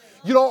Lamb.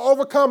 You don't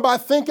overcome by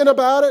thinking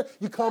about it.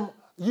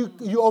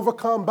 You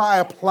overcome by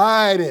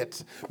applying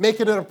it,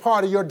 making it a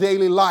part of your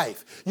daily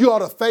life. You ought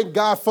to thank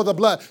God for the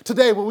blood.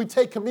 Today, when we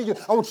take communion,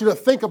 I want you to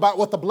think about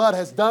what the blood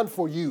has done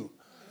for you.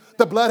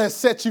 The blood has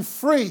set you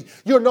free.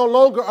 You're no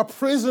longer a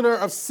prisoner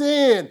of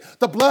sin.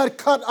 The blood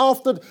cut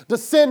off the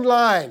sin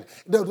line.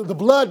 The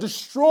blood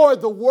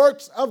destroyed the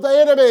works of the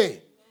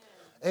enemy.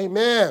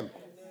 Amen.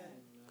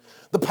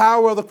 The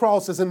power of the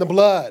cross is in the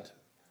blood.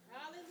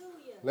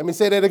 Let me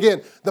say that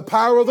again. The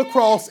power of the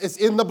cross is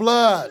in the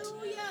blood.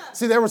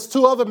 See, there was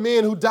 2 other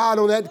men who died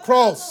on that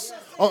cross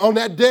on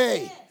that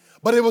day.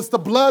 But it was the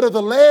blood of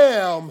the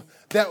Lamb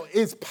that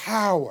is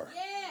power.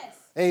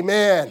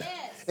 Amen.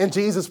 And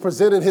Jesus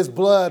presented his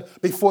blood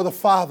before the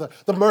Father,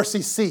 the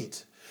mercy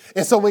seat.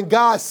 And so when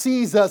God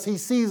sees us, he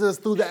sees us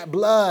through that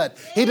blood.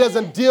 He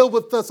doesn't deal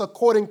with us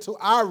according to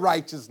our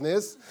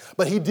righteousness,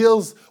 but he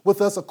deals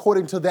with us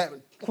according to that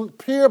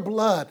pure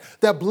blood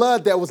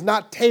that was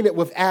not tainted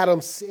with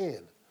Adam's sin.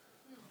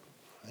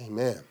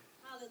 Amen.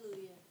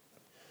 Hallelujah.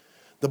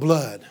 The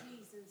blood.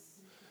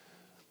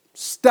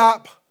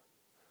 Stop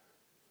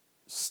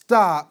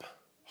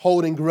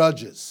holding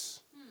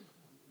grudges.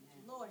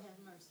 Lord have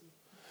mercy.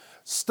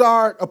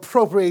 Start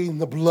appropriating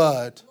the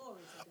blood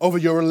over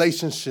your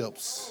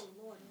relationships.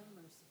 Lord have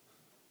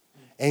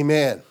mercy.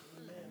 Amen.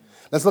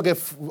 Let's look at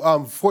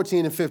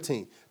 14 and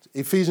 15.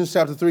 Ephesians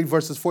chapter 3,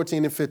 verses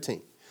 14 and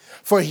 15.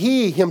 For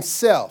he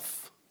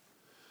himself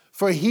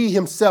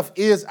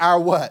is our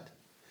what?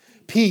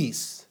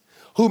 Peace,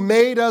 who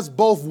made us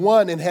both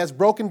one and has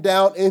broken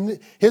down in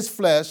his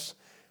flesh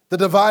the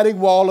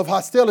dividing wall of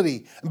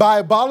hostility by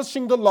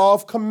abolishing the law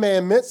of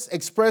commandments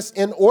expressed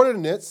in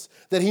ordinance,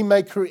 that he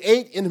may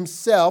create in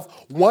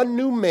himself one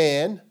new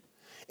man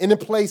in the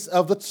place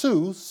of the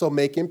 2, so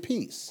making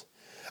peace.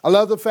 I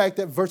love the fact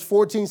that verse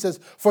 14 says,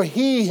 for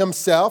he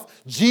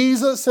himself,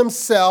 Jesus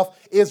himself,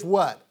 is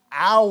what?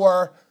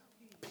 Our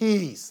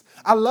peace.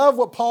 I love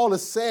what Paul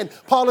is saying.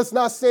 Paul is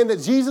not saying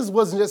that Jesus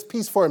wasn't just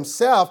peace for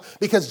himself,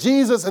 because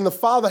Jesus and the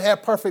Father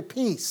had perfect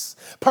peace,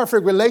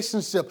 perfect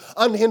relationship,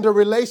 unhindered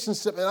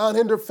relationship, and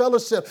unhindered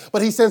fellowship.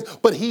 But he says,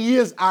 but he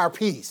is our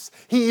peace.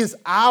 He is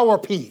our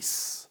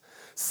peace.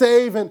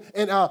 Saving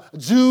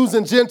Jews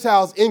and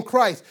Gentiles in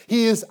Christ.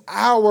 He is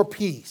our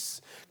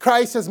peace.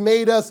 Christ has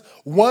made us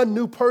one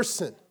new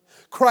person.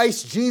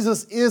 Christ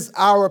Jesus is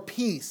our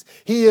peace.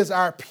 He is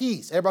our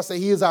peace. Everybody say,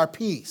 he is our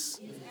peace.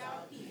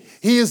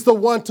 He is the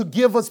one to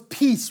give us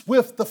peace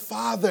with the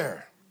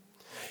Father.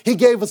 He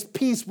gave us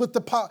peace with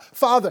the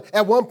Father.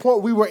 At one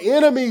point, we were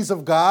enemies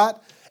of God,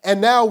 and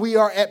now we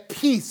are at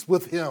peace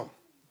with him.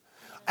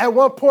 At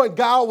one point,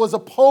 God was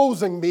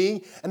opposing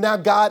me, and now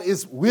God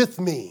is with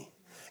me.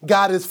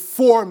 God is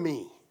for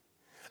me.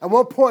 At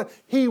one point,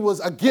 he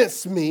was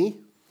against me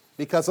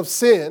because of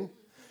sin.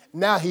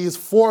 Now he is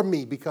for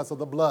me because of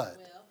the blood.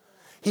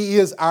 He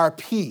is our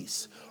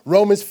peace.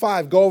 Romans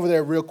 5, go over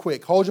there real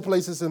quick. Hold your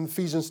places in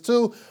Ephesians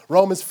 2,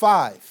 Romans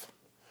 5.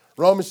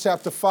 Romans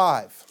chapter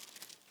 5,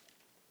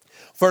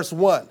 verse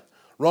 1.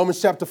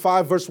 Romans chapter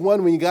 5, verse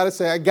 1, when you got to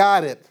say, I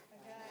got it.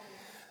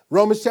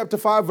 Romans chapter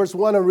 5, verse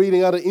 1, I'm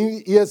reading out of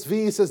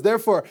ESV. It says,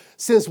 therefore,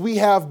 since we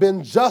have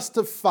been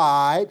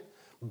justified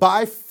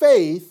by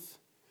faith,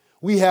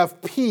 we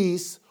have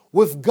peace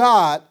with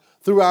God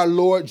through our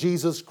Lord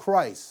Jesus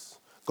Christ.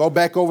 Go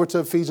back over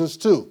to Ephesians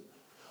 2.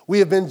 We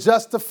have been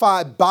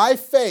justified by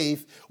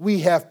faith.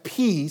 We have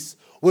peace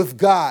with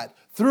God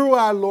through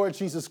our Lord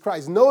Jesus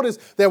Christ. Notice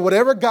that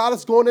whatever God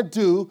is going to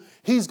do,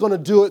 he's going to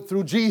do it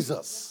through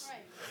Jesus.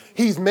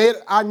 He's made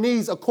our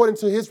needs according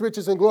to his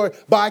riches and glory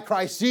by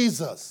Christ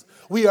Jesus.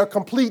 We are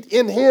complete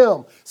in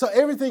him. So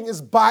everything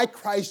is by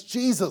Christ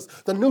Jesus.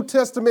 The New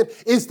Testament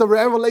is the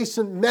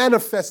revelation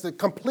manifested,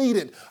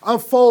 completed,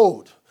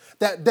 unfold.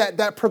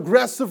 That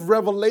progressive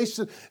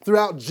revelation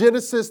throughout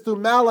Genesis through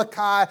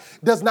Malachi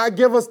does not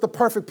give us the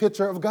perfect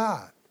picture of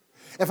God.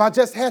 If I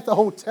just had the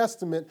Old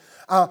Testament,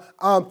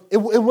 it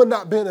would not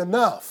have been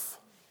enough.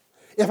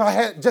 If I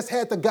had just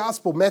had the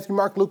gospel, Matthew,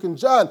 Mark, Luke, and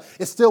John,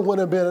 it still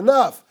wouldn't have been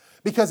enough,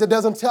 because it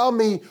doesn't tell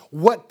me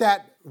what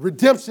that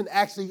redemption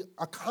actually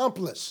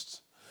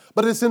accomplished.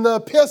 But it's in the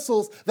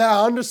epistles that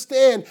I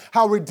understand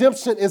how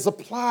redemption is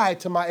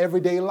applied to my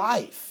everyday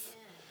life.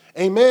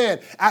 Amen.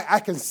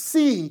 I can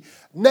see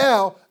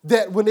now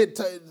that when a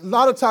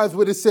lot of times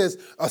when it says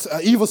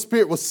an evil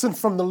spirit was sent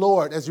from the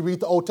Lord, as you read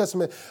the Old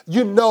Testament,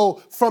 you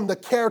know from the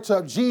character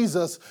of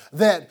Jesus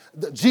that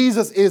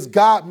Jesus is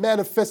God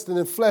manifested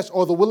in flesh,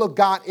 or the will of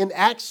God in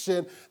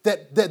action,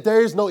 that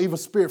there is no evil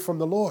spirit from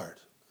the Lord.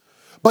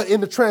 But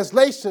in the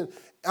translation,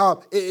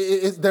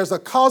 there's a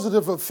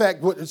causative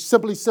effect, which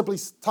simply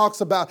talks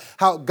about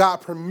how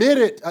God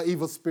permitted an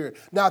evil spirit,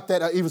 not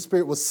that an evil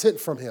spirit was sent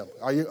from him.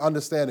 Are you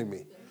understanding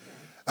me?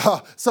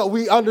 So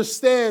we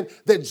understand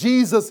that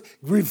Jesus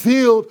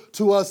revealed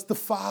to us the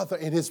Father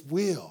and his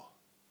will.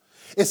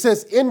 It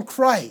says in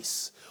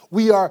Christ,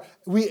 we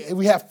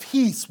have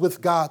peace with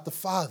God the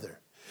Father.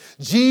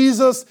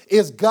 Jesus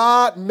is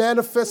God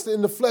manifested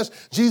in the flesh.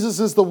 Jesus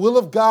is the will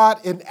of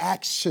God in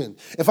action.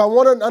 If I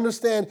want to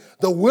understand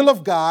the will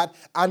of God,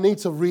 I need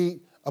to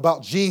read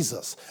about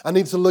Jesus. I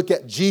need to look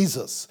at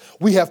Jesus.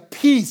 We have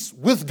peace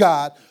with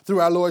God through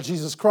our Lord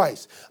Jesus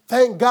Christ.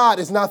 Thank God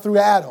it's not through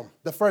Adam,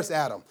 the first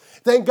Adam.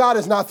 Thank God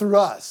it's not through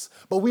us.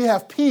 But we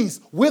have peace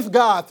with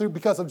God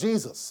because of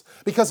Jesus,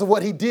 because of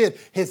what he did.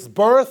 His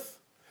birth,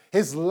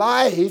 his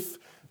life.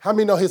 How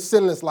many know his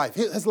sinless life?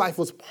 His life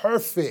was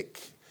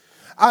perfect.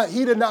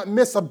 He did not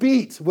miss a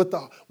beat with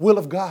the will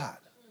of God.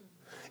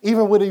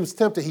 Even when he was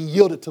tempted, he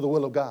yielded to the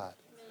will of God.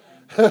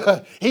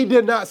 He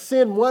did not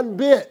sin one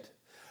bit.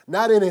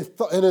 Not in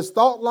his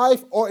thought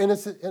life or in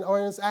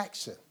his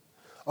action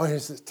or in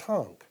his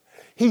tongue.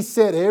 He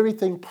said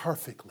everything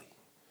perfectly.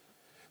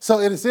 So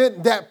it is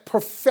in that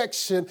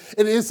perfection,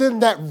 it is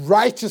in that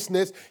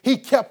righteousness, he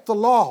kept the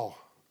law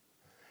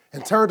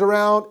and turned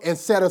around and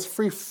set us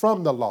free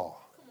from the law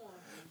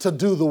to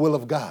do the will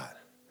of God,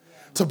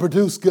 to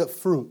produce good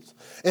fruit.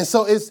 And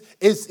so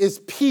it's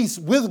peace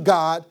with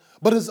God,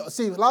 but a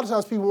lot of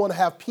times people want to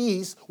have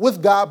peace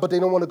with God, but they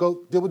don't want to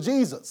go deal with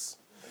Jesus.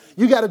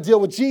 You got to deal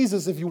with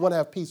Jesus if you want to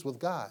have peace with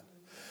God.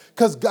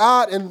 Because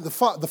God and the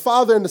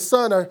Father and the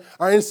Son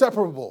are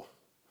inseparable.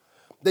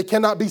 They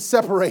cannot be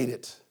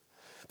separated.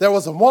 There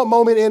was one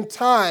moment in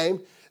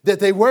time that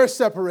they were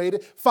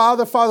separated.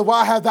 Father, Father,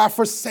 why have thou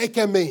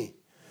forsaken me?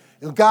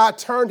 And God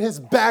turned his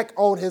back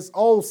on his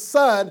own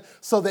son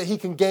so that he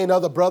can gain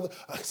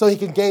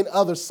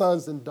other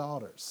sons and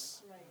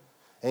daughters.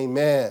 Right.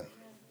 Amen.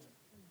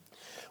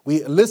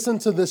 We listen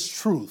to this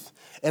truth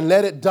and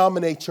let it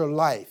dominate your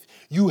life.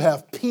 You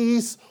have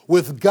peace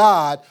with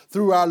God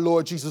through our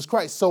Lord Jesus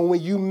Christ. So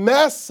when you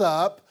mess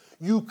up,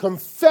 you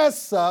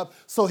confess up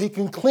so he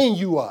can clean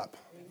you up.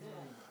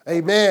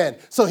 Amen.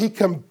 So he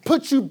can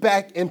put you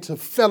back into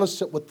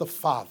fellowship with the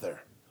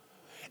Father.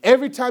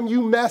 Every time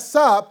you mess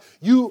up,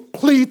 you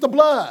plead the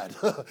blood.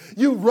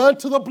 You run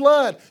to the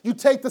blood. You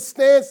take the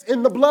stance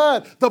in the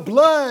blood. The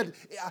blood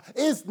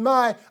is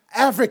my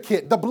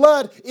advocate. The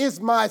blood is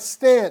my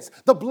stance.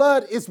 The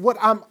blood is what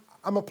I'm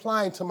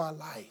applying to my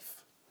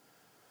life.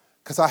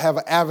 Because I have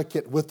an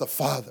advocate with the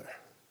Father.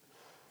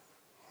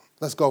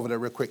 Let's go over there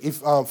real quick.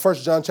 1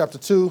 John chapter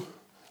 2,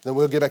 then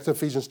we'll get back to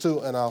Ephesians 2,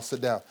 and I'll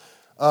sit down.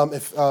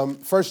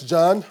 1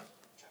 John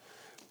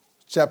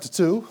chapter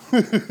 2.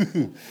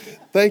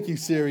 Thank you,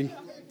 Siri.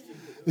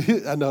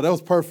 I know, that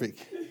was perfect.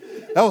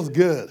 That was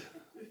good.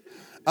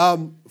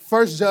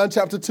 1 John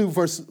chapter 2,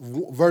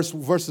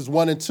 verses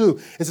 1 and 2.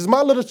 It says,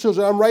 my little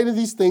children, I'm writing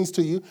these things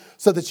to you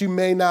so that you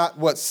may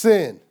not,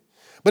 sin?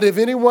 But if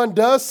anyone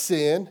does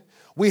sin,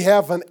 we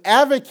have an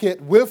advocate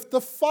with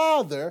the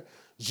Father,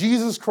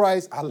 Jesus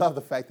Christ. I love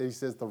the fact that he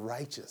says the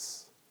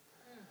righteous.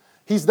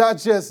 He's not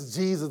just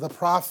Jesus, the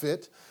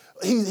prophet.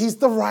 He's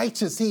the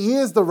righteous. He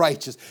is the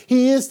righteous.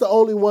 He is the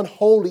only one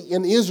holy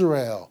in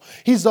Israel.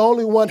 He's the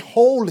only one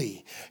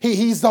holy.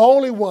 He's the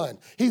only one.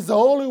 He's the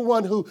only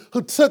one who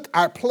took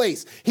our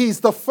place.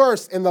 He's the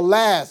first and the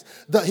last.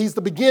 He's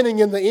the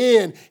beginning and the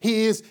end.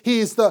 He is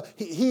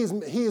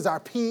our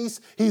peace.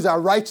 He's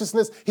our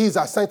righteousness. He's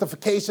our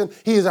sanctification.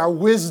 He is our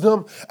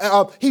wisdom.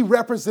 He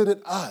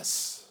represented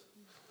us,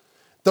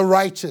 the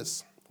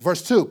righteous.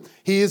 Verse 2,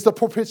 he is the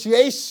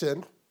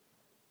propitiation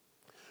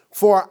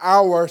for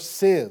our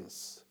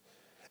sins,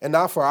 and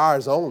not for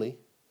ours only,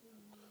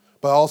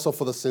 but also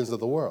for the sins of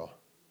the world.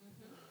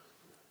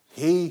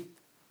 He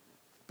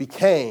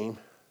became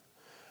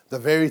the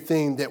very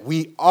thing that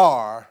we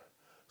are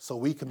so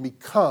we can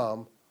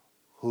become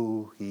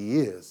who he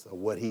is or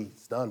what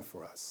he's done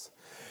for us.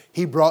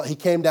 He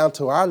came down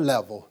to our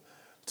level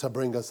to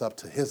bring us up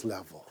to his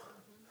level.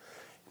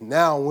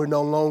 Now we're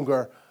no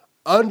longer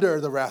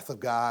under the wrath of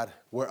God,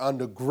 we're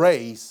under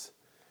grace.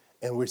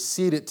 And we're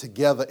seated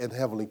together in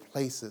heavenly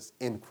places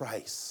in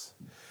Christ.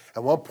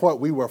 At one point,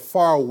 we were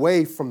far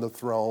away from the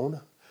throne.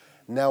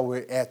 Now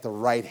we're at the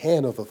right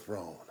hand of the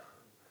throne.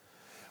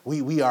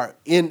 We are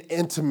in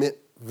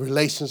intimate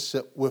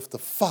relationship with the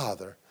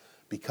Father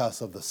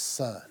because of the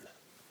Son.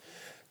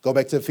 Go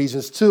back to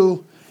Ephesians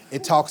 2. He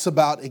talks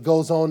about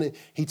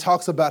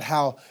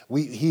how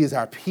he is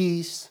our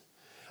peace,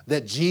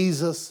 that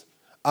Jesus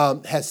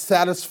has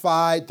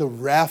satisfied the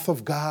wrath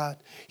of God.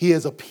 He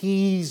has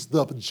appeased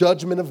the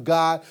judgment of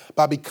God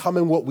by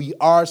becoming what we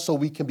are so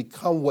we can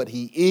become what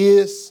he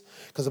is.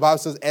 Because the Bible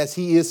says, as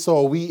he is, so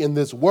are we in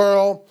this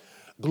world.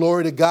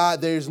 Glory to God.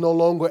 There is no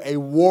longer a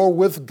war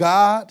with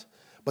God,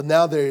 but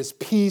now there is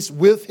peace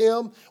with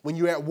him. When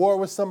you're at war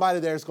with somebody,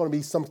 there's going to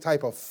be some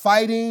type of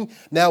fighting.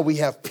 Now we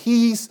have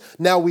peace.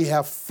 Now we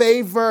have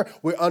favor.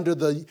 We're under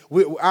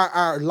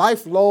our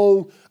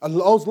lifelong, as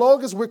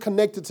long as we're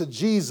connected to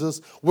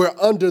Jesus, we're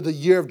under the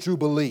year of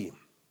Jubilee.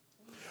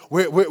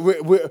 We're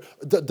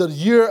the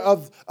year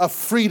of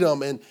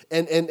freedom and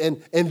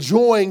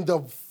enjoying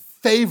the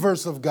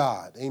favors of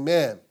God.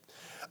 Amen.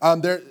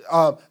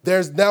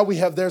 There's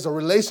a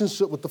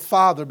relationship with the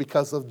Father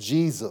because of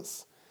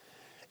Jesus.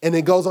 And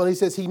it goes on, he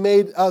says, he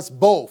made us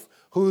both.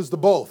 Who's the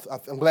both?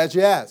 I'm glad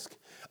you asked.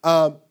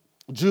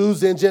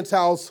 Jews and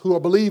Gentiles who are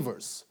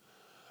believers.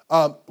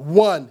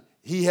 One,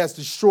 he has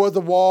destroyed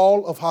the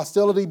wall of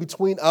hostility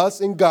between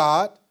us and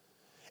God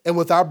and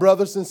with our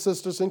brothers and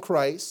sisters in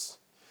Christ.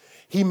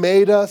 He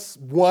made us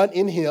one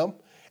in him.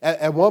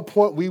 At one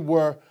point, we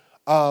were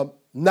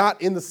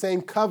not in the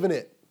same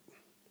covenant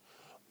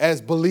as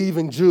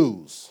believing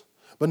Jews.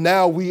 But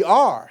now we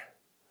are.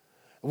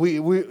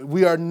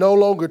 We are no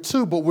longer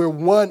two, but we're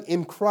one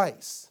in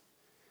Christ.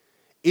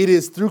 It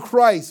is through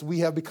Christ we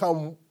have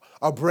become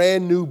a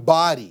brand new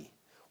body,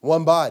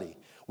 one body.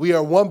 We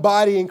are one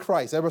body in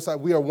Christ. Everybody say,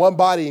 we are one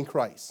body in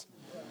Christ.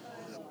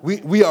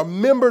 We are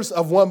members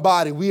of one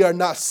body. We are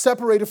not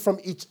separated from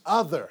each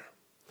other.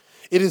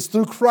 It is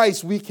through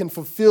Christ we can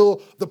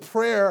fulfill the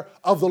prayer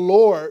of the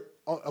Lord.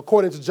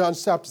 According to John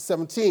chapter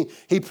 17,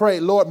 he prayed,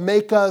 Lord,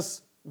 make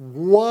us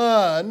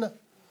one,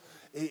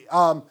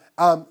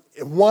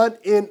 one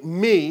in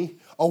me,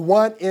 or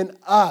one in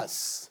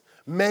us.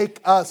 Make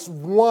us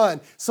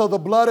one. So the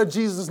blood of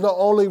Jesus not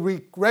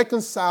only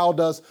reconciled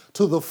us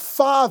to the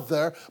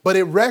Father, but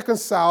it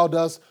reconciled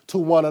us to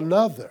one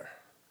another.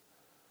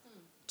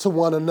 To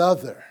one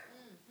another.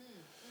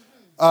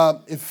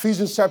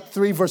 Ephesians chapter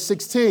 3, verse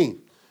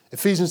 16.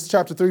 Ephesians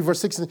chapter 3, verse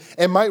 16.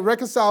 And might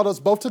reconcile us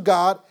both to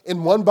God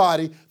in one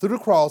body through the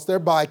cross,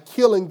 thereby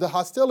killing the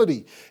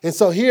hostility. And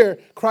so here,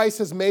 Christ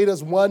has made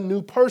us one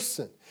new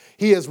person.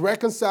 He has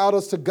reconciled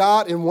us to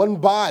God in one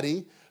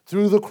body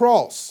through the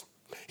cross.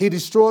 He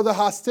destroyed the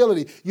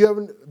hostility. You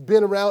haven't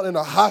been around in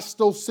a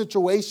hostile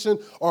situation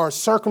or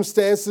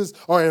circumstances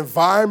or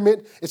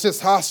environment. It's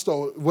just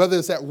hostile, whether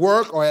it's at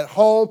work or at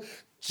home.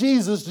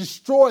 Jesus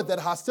destroyed that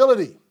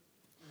hostility.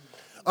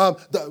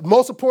 The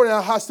most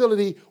important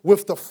hostility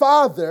with the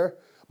Father,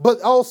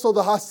 but also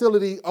the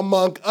hostility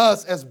among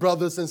us as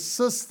brothers and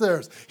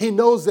sisters. He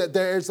knows that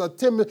there is a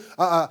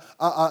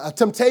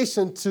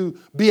temptation to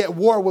be at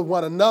war with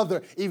one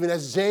another, even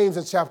as James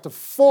in chapter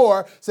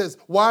 4 says,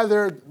 why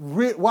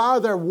are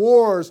there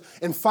wars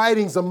and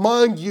fightings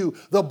among you?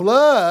 The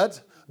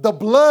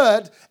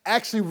blood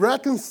actually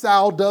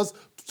reconciled us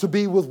to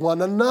be with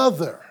one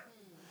another.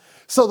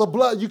 So the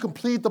blood, you can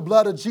plead the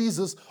blood of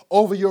Jesus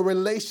over your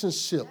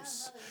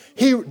relationships.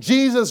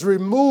 Jesus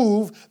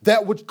removed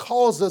that which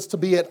caused us to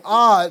be at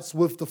odds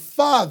with the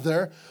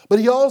Father, but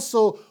he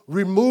also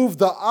removed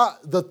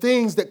the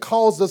things that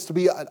caused us to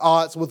be at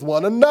odds with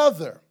one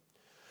another.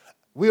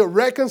 We are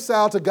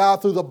reconciled to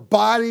God through the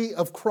body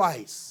of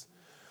Christ.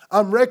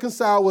 I'm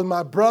reconciled with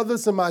my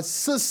brothers and my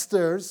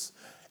sisters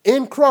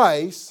in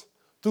Christ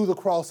through the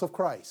cross of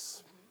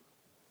Christ.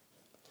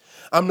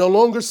 I'm no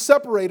longer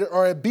separated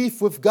or at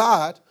beef with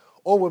God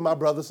or with my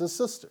brothers and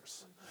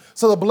sisters.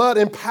 So the blood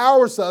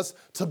empowers us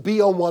to be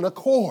on one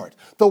accord.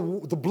 The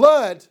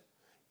blood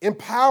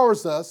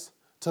empowers us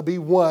to be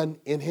one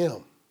in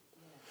him.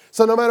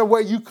 So no matter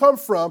where you come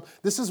from,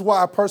 this is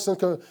why a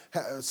person,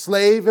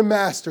 slave and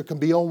master, can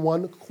be on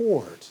one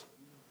accord.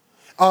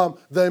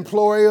 The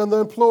employer and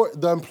the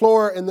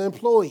employer and the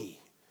employee,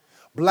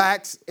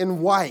 blacks and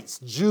whites,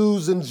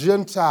 Jews and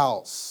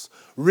Gentiles,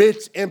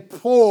 rich and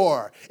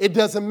poor. It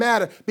doesn't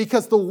matter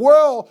because the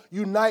world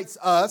unites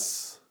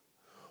us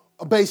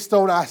based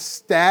on our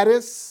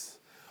status,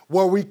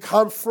 where we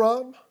come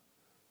from.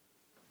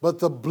 But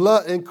the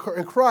blood in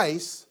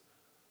Christ,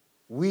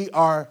 we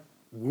are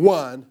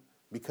one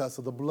because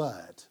of the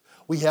blood.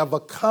 We have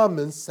a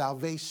common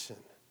salvation.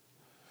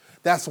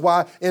 That's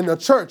why in the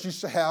church you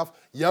should have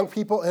young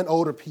people and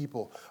older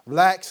people,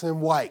 blacks and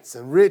whites,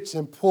 and rich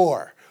and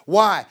poor.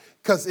 Why?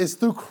 Because it's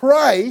through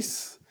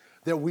Christ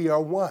that we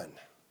are one.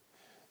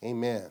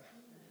 Amen.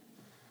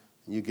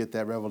 You get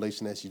that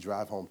revelation as you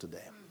drive home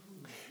today.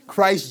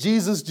 Christ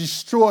Jesus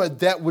destroyed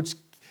that which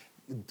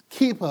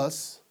keep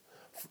us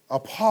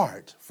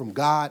apart from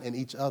God and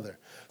each other.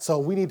 So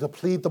we need to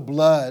plead the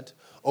blood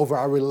over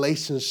our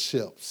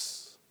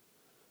relationships.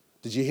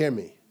 Did you hear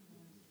me?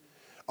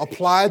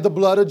 Apply the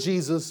blood of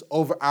Jesus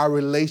over our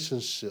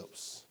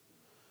relationships.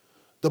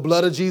 The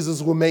blood of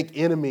Jesus will make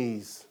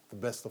enemies the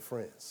best of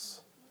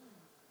friends.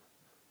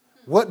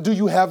 What do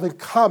you have in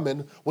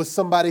common with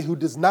somebody who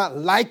does not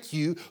like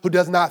you, who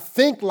does not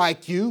think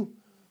like you?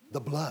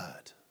 The blood.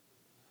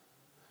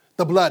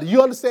 The blood.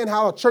 You understand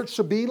how a church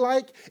should be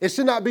like? It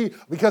should not be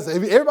because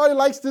everybody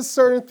likes this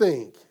certain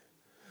thing.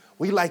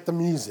 We like the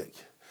music.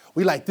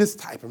 We like this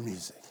type of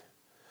music.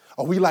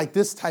 Or we like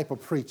this type of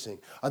preaching.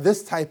 Or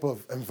this type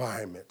of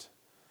environment.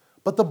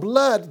 But the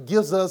blood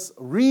gives us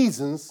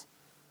reasons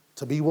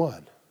to be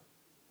one.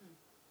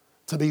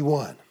 To be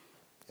one.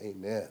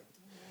 Amen.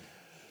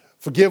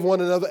 Forgive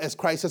one another as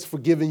Christ has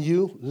forgiven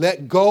you.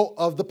 Let go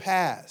of the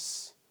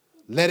past.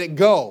 Let it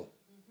go.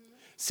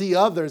 See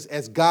others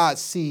as God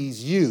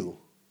sees you.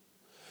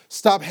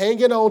 Stop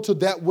hanging on to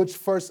that which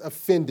first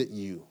offended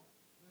you.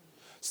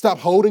 Stop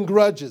holding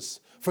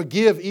grudges.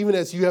 Forgive even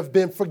as you have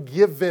been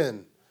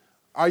forgiven.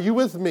 Are you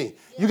with me?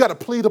 You got to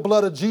plead the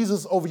blood of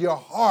Jesus over your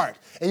heart.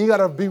 And you got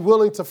to be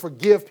willing to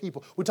forgive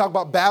people. We talk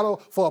about battle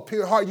for a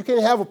pure heart. You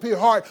can't have a pure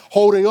heart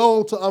holding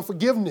on to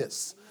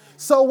unforgiveness.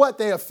 So what?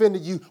 They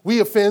offended you. We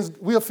offend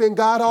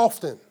God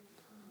often.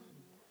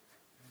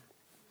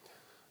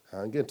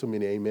 I ain't getting too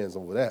many amens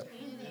over that.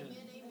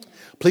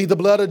 Plead the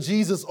blood of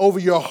Jesus over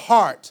your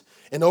heart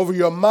and over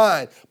your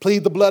mind.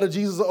 Plead the blood of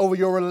Jesus over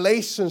your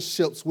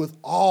relationships with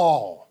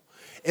all.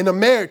 In a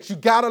marriage, you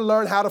got to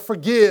learn how to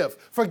forgive.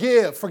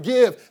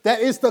 Forgive.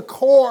 That is the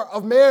core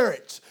of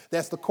marriage.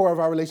 That's the core of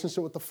our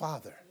relationship with the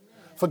Father.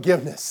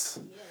 Forgiveness.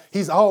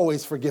 He's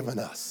always forgiven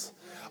us.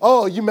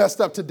 Oh, you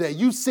messed up today.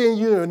 You sin,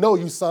 you didn't know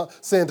you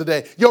sinned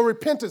today. Your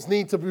repentance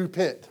needs to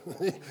repent.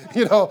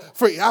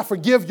 I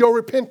forgive your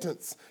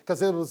repentance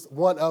because it was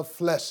one of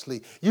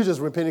fleshly. You just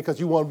repented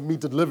because you wanted me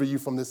to deliver you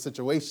from this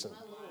situation.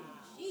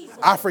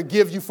 I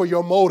forgive you for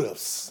your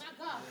motives.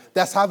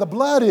 That's how the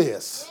blood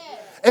is.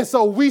 And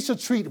so we should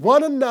treat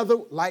one another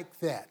like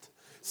that.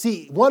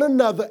 See one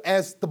another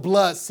as the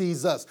blood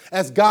sees us,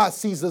 as God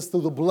sees us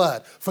through the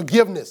blood.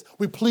 Forgiveness.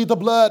 We plead the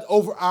blood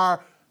over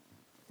our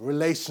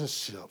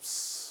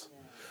relationships.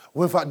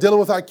 Dealing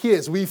with our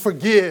kids, we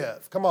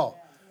forgive. Come on.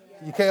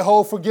 You can't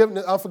hold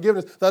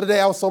unforgiveness. The other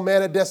day I was so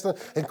mad at Destin,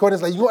 and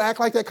Courtney's like, you going to act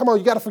like that? Come on,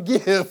 you got to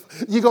forgive.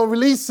 You're going to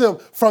release him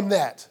from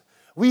that.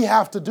 We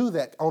have to do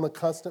that on a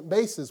constant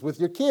basis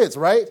with your kids,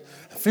 right?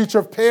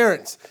 Future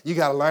parents, you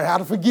got to learn how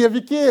to forgive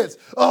your kids.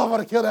 Oh, I'm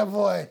going to kill that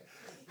boy.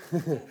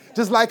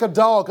 Just like a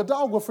dog. A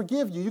dog will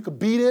forgive you. You could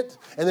beat it,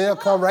 and then it'll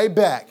come right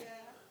back.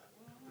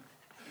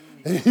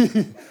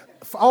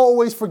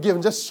 Always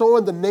forgiving, just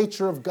showing the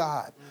nature of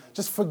God.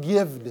 Just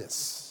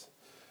forgiveness.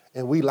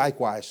 And we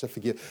likewise should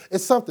forgive.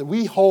 It's something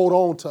we hold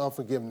on to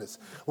unforgiveness.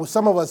 Well,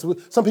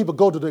 some people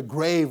go to their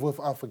grave with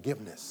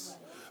unforgiveness.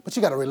 But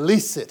you got to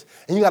release it.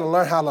 And you got to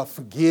learn how to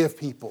forgive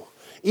people.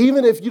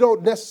 Even if you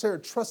don't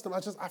necessarily trust them,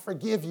 I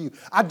forgive you.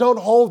 I don't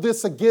hold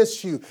this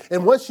against you.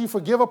 And once you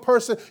forgive a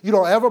person, you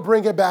don't ever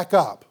bring it back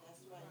up.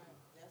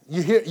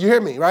 You hear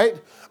me, right?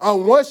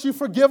 Once you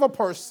forgive a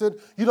person,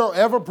 you don't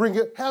ever bring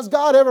it. Has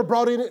God ever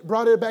brought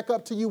it back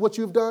up to you, what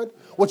you've done?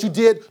 What you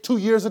did 2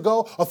 years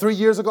ago, or 3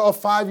 years ago, or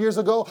 5 years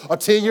ago, or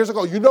 10 years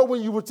ago? You know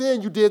when you were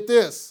 10, you did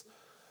this.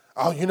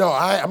 Oh,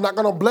 I'm not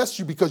going to bless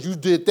you because you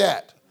did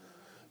that.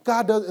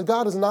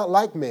 God is not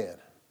like man.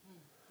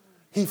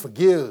 He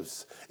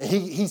forgives. And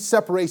he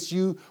separates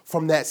you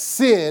from that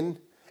sin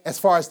as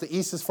far as the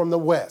east is from the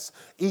west.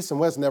 East and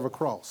west never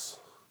cross.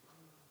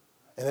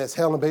 And as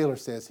Helen Baylor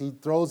says, he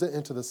throws it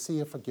into the sea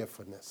of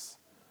forgetfulness.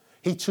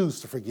 He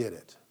chooses to forget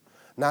it.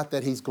 Not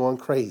that he's going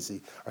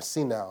crazy or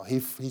senile.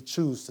 He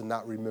chooses to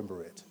not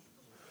remember it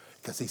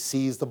because he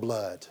sees the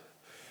blood.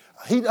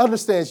 He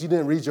understands you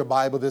didn't read your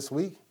Bible this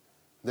week.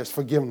 There's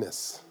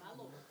forgiveness.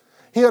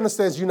 He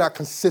understands you're not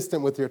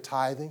consistent with your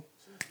tithing.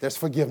 There's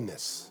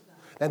forgiveness.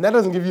 And that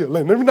doesn't give you,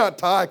 let me not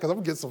tithe because I'm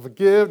going to get some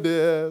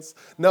forgiveness.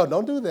 No,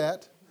 don't do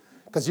that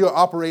because you'll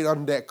operate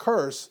under that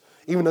curse.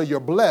 Even though you're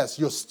blessed,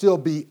 you'll still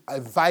be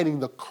inviting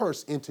the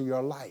curse into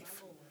your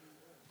life.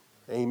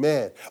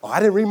 Amen. Oh, I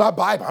didn't read my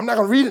Bible. I'm not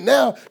going to read it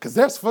now because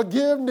there's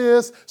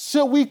forgiveness.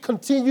 Should we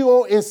continue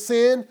on in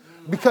sin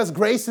because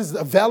grace is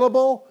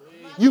available?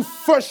 You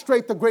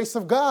frustrate the grace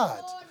of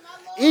God.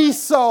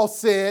 Esau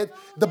said,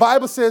 the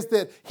Bible says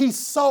that he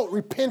sought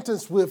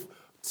repentance with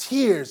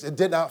tears and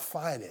did not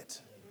find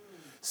it.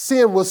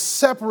 Sin will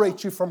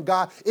separate you from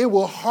God. It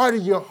will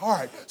harden your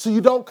heart. So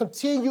you don't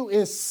continue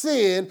in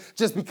sin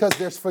just because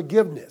there's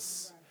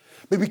forgiveness.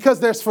 But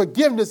because there's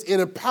forgiveness, it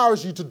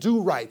empowers you to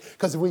do right.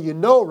 Because when you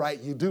know right,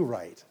 you do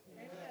right.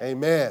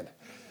 Amen.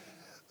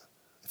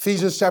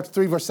 Ephesians chapter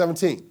 3, verse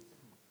 17.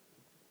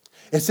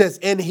 It says,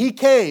 and he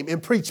came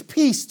and preached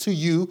peace to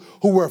you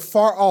who were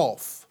far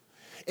off,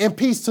 and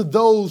peace to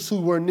those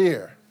who were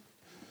near.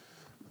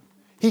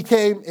 He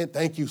came, and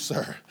thank you,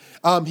 sir.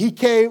 He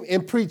came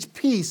and preached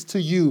peace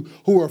to you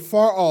who were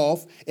far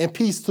off, and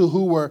peace to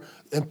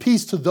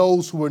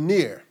those who were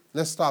near.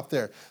 Let's stop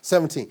there.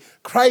 17.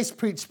 Christ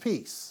preached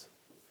peace.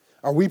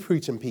 Are we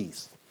preaching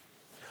peace?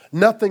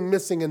 Nothing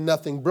missing and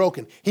nothing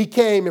broken. He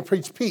came and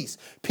preached peace.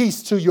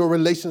 Peace to your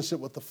relationship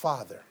with the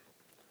Father.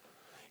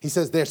 He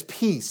says there's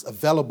peace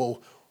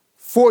available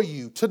for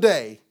you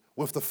today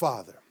with the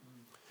Father.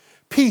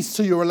 Peace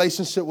to your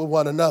relationship with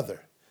one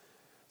another.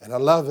 And I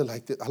love it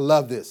like this. I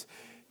love this.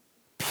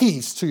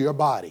 Peace to your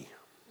body.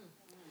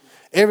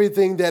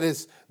 Everything that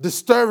is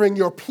disturbing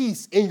your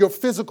peace in your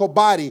physical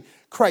body,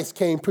 Christ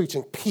came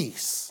preaching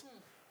peace.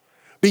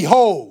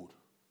 Behold,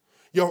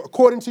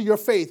 according to your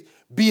faith,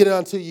 be it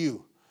unto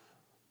you.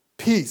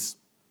 Peace,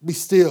 be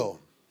still.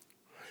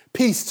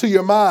 Peace to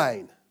your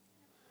mind.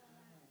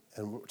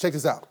 And check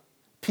this out.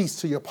 Peace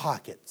to your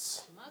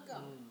pockets.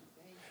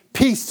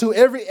 Peace to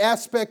every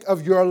aspect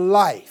of your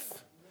life.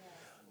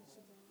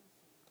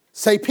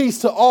 Say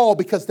peace to all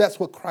because that's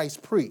what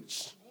Christ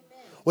preached.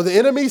 When the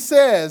enemy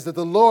says that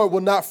the Lord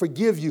will not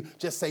forgive you,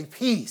 just say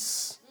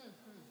peace.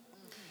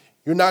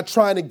 You're not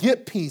trying to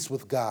get peace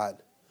with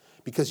God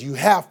because you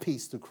have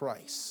peace through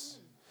Christ.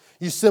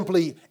 You're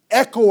simply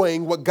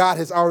echoing what God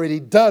has already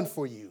done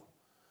for you.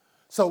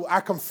 So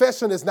our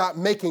confession is not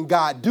making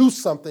God do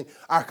something.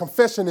 Our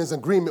confession is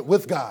agreement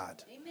with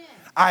God. Amen.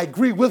 I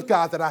agree with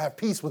God that I have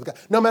peace with God.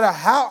 No matter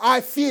how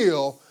I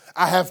feel,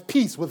 I have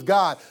peace with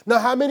God. Now,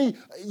 how many,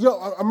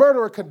 a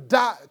murderer could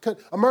die,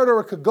 a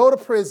murderer could go to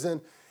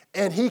prison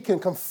and he can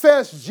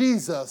confess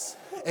Jesus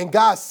and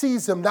God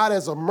sees him not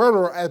as a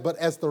murderer, but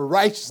as the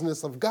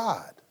righteousness of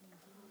God.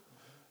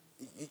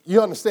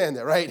 You understand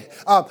that, right?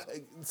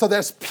 So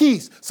there's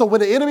peace. So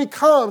when the enemy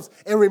comes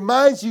and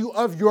reminds you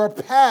of your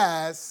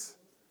past,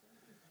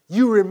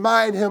 you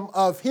remind him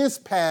of his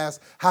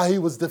past, how he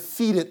was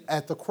defeated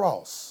at the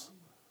cross.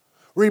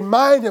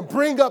 Remind him,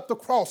 bring up the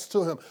cross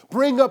to him.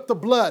 Bring up the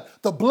blood.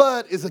 The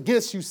blood is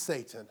against you,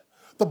 Satan.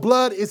 The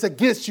blood is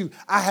against you.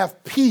 I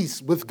have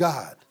peace with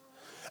God.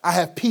 I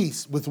have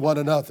peace with one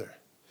another.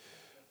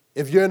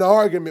 If you're in an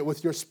argument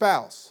with your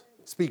spouse,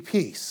 speak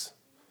peace.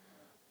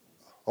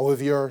 Or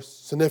with your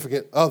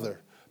significant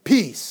other,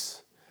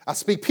 peace. I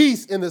speak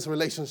peace in this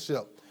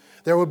relationship.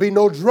 There will be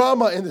no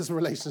drama in this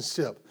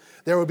relationship.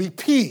 There will be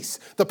peace.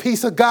 The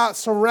peace of God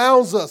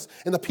surrounds us,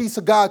 and the peace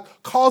of God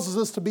causes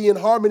us to be in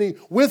harmony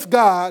with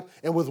God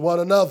and with one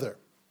another.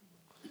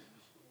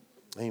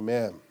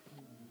 Amen.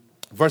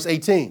 Verse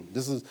 18.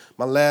 This is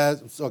my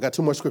last, so I got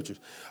two more scriptures.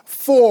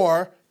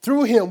 For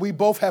through him we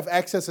both have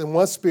access in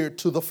one spirit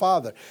to the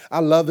Father. I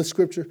love the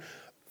scripture.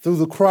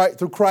 Through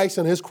Christ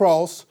and his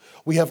cross,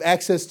 we have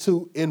access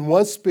to, in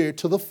one spirit,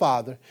 to the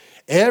Father.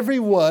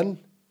 Everyone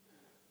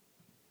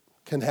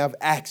can have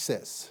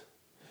access.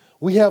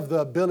 We have the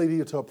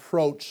ability to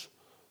approach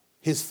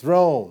his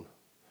throne.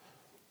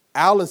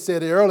 Alan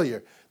said it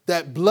earlier,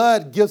 that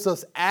blood gives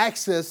us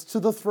access to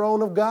the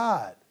throne of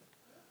God.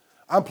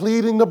 I'm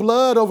pleading the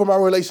blood over my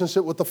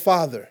relationship with the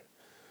Father.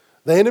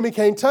 The enemy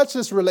can't touch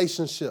this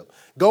relationship.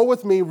 Go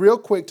with me real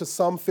quick to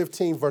Psalm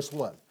 15, verse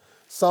 1.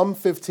 Psalm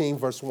 15,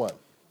 verse 1.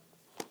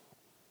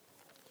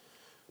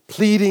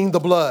 Pleading the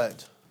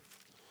blood.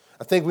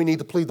 I think we need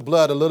to plead the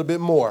blood a little bit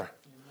more.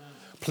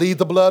 Plead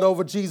the blood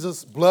of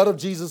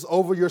Jesus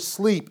over your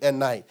sleep at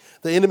night.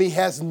 The enemy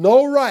has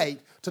no right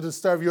to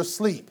disturb your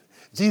sleep.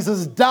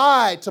 Jesus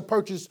died to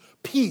purchase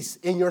peace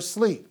in your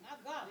sleep.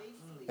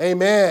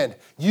 Amen.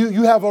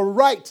 You have a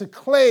right to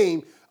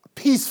claim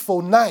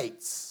peaceful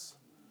nights.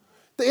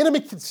 The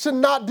enemy should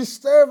not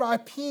disturb our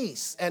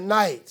peace at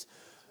night.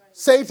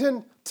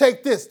 Satan,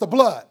 take this, the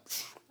blood.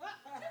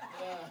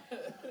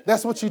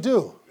 That's what you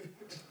do.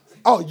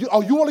 Oh,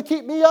 you want to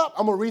keep me up?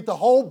 I'm going to read the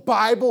whole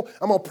Bible.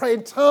 I'm going to pray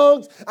in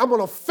tongues. I'm going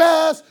to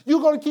fast.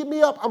 You're going to keep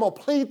me up? I'm going to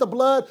plead the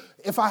blood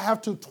if I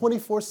have to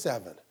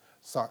 24/7.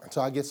 Sorry,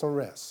 until I get some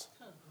rest.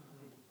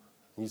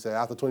 You say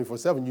after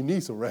 24/7, you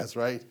need some rest,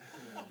 right?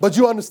 But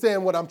you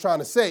understand what I'm trying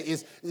to say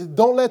is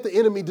don't let the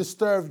enemy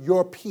disturb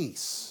your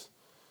peace.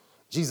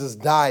 Jesus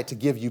died to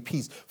give you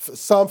peace.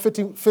 Psalm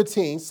 15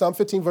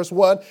 verse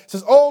 1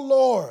 says, "O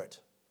Lord,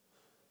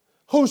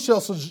 who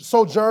shall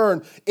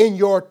sojourn in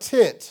your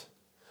tent?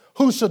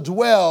 Who shall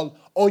dwell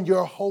on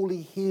your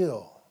holy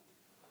hill?"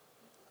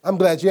 I'm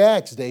glad you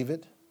asked,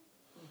 David.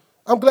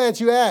 I'm glad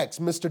you asked,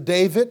 Mr.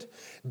 David.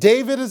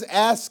 David is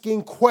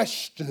asking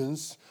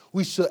questions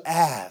we should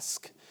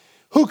ask.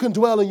 Who can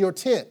dwell in your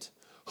tent?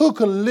 Who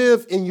can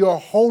live in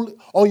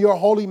on your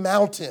holy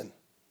mountain?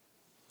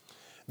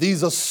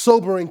 These are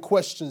sobering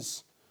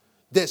questions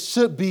that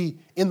should be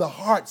in the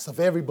hearts of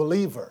every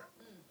believer.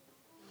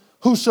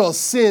 Who shall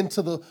ascend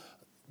to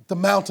the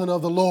mountain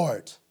of the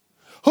Lord?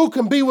 Who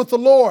can be with the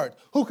Lord?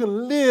 Who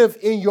can live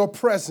in your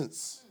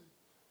presence?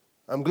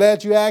 I'm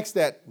glad you asked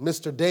that,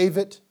 Mr.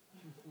 David.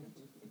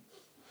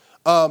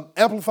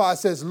 Amplified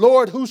says,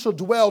 "Lord, who shall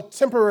dwell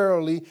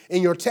temporarily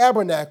in your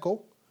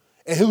tabernacle,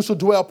 and who shall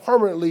dwell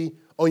permanently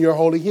on your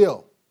holy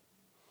hill?"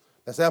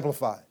 That's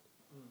Amplified.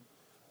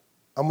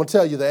 I'm going to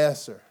tell you the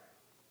answer.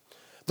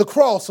 The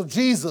cross of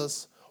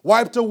Jesus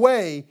wiped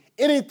away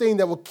anything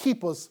that would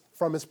keep us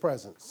from his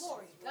presence.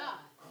 Glory to God.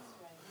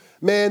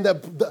 Man,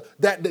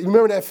 you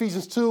remember that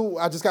Ephesians 2,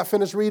 I just got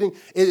finished reading?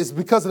 It is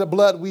because of the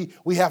blood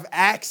we have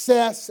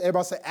access.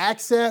 Everybody say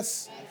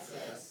access.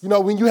 You know,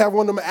 when you have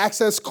one of them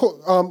access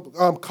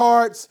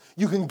cards,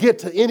 you can get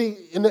to any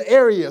in the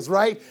areas,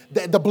 right?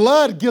 The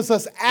blood gives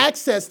us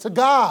access to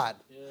God.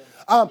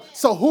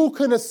 So who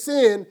can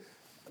ascend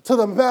to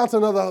the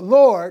mountain of the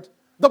Lord?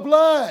 The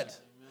blood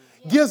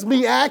gives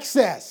me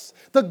access.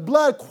 The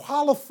blood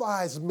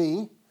qualifies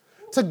me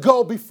to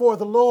go before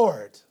the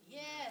Lord.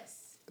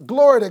 Yes.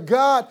 Glory to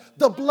God.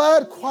 The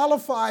blood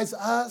qualifies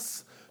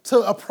us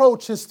to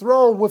approach his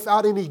throne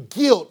without any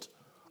guilt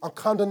or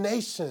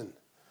condemnation.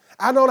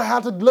 I don't know how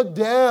to look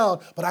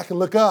down, but I can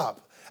look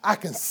up.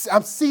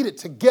 I'm seated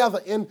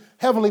together in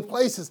heavenly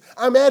places.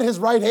 I'm at his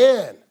right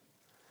hand.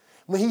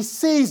 When he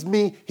sees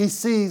me, he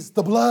sees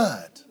the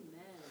blood.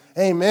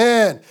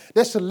 Amen.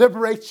 That should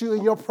liberate you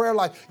in your prayer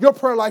life. Your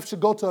prayer life should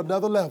go to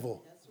another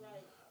level. That's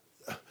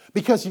right.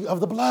 Because of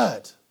the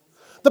blood.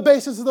 The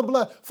basis of the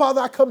blood.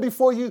 Father, I come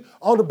before you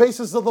on the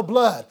basis of the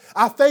blood.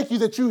 I thank you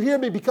that you hear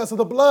me because of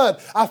the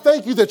blood. I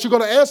thank you that you're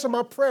going to answer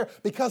my prayer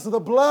because of the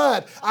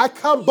blood. I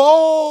come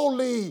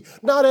boldly,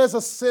 not as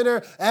a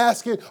sinner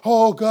asking,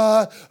 oh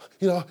God,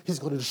 he's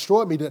going to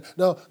destroy me.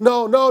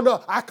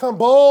 No. I come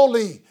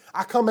boldly.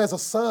 I come as a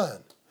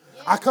son.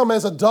 I come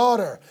as a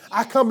daughter.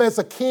 I come as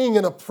a king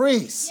and a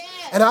priest.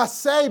 Yes. And I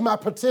say my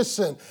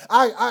petition.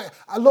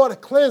 Lord,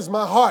 cleanse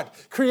my heart.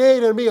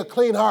 Create in me a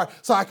clean heart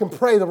so I can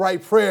pray the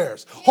right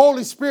prayers. Yes.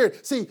 Holy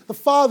Spirit, see, the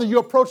Father, you're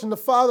approaching the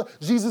Father.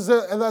 Jesus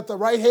is at the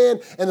right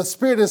hand and the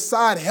Spirit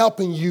inside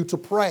helping you to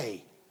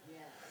pray.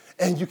 Yes.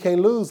 And you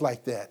can't lose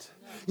like that.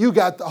 You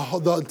got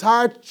the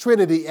entire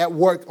Trinity at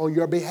work on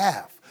your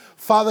behalf.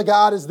 Father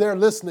God is there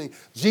listening.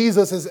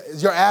 Jesus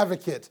is your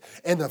advocate.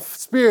 And the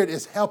Spirit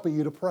is helping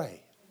you to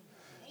pray.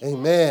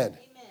 Amen.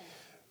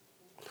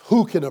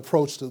 Who can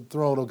approach the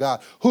throne of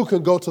God? Who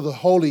can go to the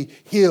holy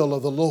hill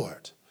of the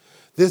Lord?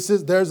 There's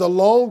a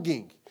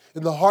longing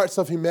in the hearts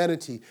of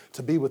humanity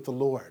to be with the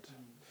Lord.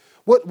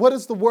 What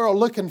is the world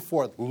looking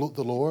for?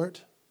 The Lord.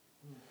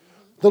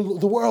 The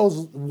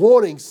world's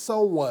wanting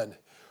someone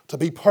to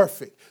be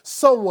perfect,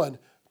 someone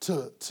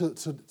to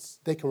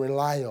they can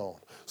rely on,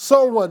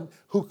 someone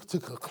who to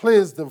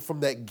cleanse them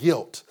from that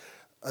guilt,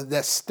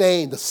 that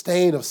stain, the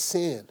stain of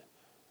sin.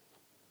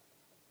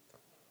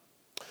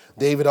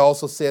 David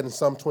also said in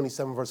Psalm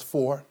 27, verse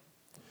 4,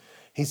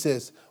 he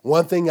says,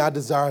 one thing I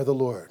desire of the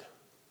Lord,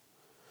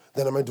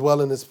 that I may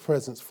dwell in his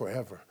presence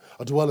forever,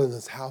 or dwell in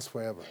his house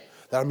forever,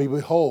 that I may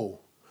behold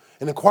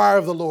and inquire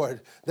of the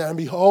Lord, that I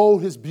may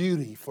behold his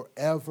beauty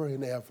forever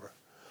and ever.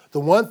 The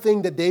one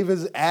thing that David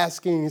is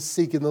asking and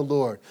seeking the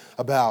Lord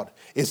about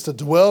is to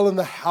dwell in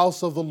the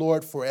house of the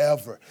Lord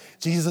forever.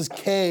 Jesus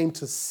came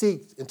to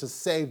seek and to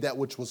save that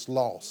which was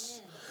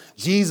lost.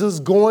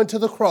 Jesus going to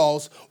the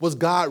cross was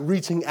God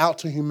reaching out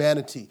to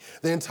humanity.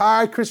 The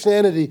entire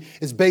Christianity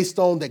is based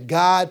on that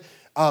God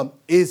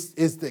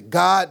is that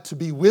God to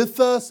be with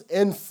us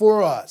and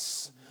for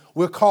us.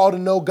 We're called to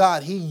know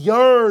God. He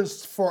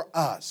yearns for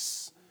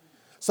us.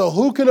 So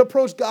who can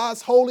approach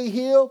God's holy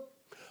hill?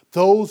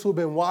 Those who've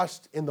been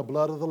washed in the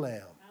blood of the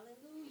Lamb.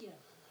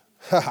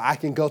 Hallelujah. I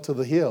can go to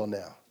the hill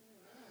now.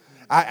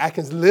 I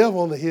can live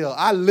on the hill.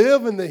 I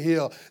live in the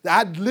hill.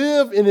 I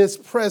live in his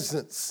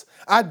presence.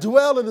 I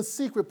dwell in the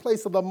secret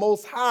place of the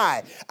Most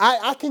High.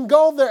 I can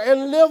go there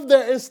and live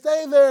there and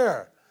stay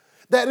there.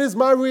 That is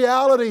my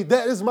reality.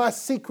 That is my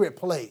secret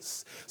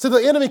place. So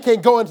the enemy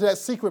can't go into that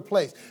secret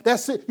place.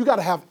 That's it. You got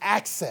to have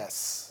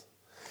access.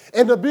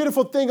 And the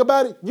beautiful thing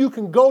about it, you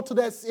can go to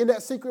that in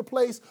that secret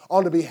place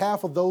on the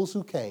behalf of those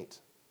who can't.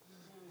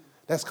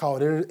 That's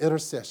called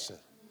intercession.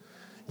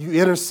 You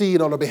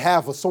intercede on the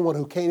behalf of someone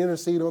who can't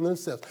intercede on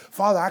themselves.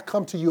 Father, I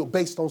come to you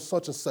based on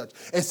such and such.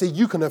 And say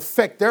you can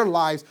affect their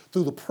lives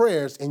through the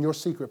prayers in your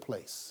secret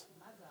place.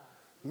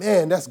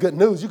 Man, that's good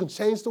news. You can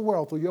change the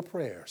world through your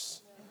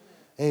prayers.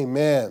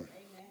 Amen.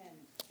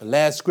 The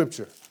last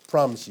scripture,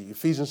 promise you,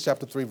 Ephesians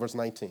chapter 3, verse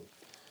 19.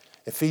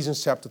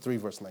 Ephesians chapter 3,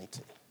 verse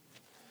 19.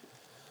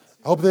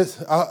 I hope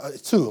this,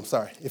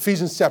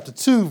 Ephesians chapter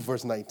 2,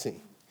 verse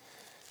 19.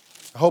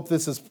 I hope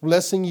this is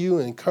blessing you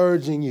and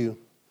encouraging you.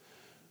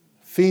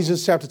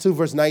 Ephesians chapter 2,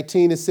 verse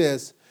 19, it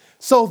says,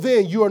 so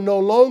then you are no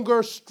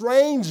longer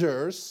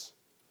strangers,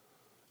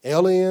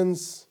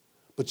 aliens,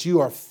 but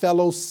you are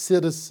fellow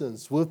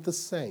citizens with the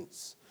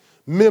saints,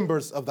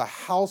 members of the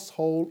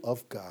household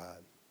of God.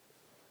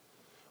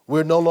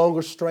 We're no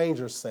longer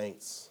strangers,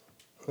 saints.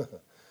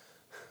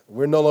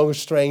 We're no longer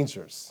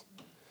strangers.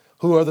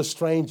 Who are the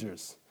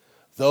strangers?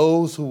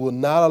 Those who will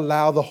not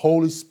allow the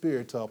Holy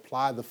Spirit to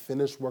apply the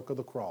finished work of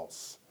the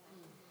cross.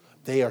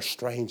 They are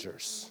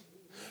strangers.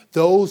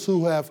 Those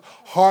who have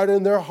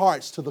hardened their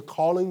hearts to the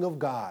calling of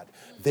God,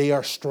 they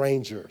are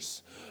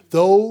strangers.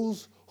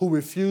 Those who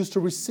refuse to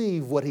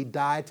receive what he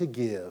died to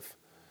give,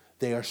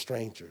 they are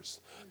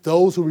strangers.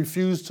 Those who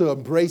refuse to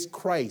embrace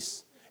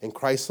Christ and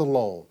Christ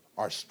alone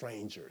are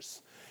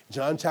strangers.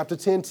 John chapter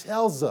 10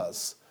 tells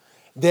us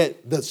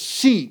that the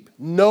sheep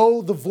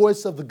know the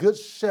voice of the good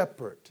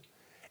shepherd,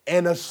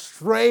 and a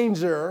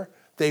stranger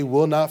they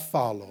will not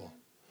follow.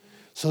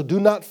 So do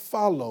not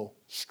follow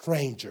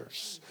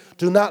strangers.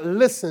 Do not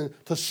listen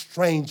to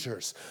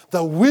strangers.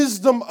 The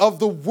wisdom of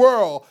the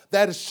world,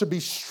 that should be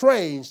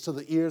strange to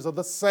the ears of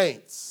the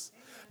saints.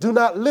 Do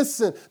not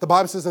listen. The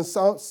Bible says in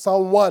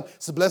Psalm 1,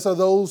 it says, blessed are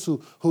those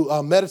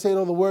who meditate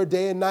on the word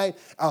day and night,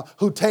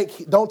 who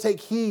don't take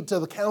heed to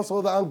the counsel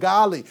of the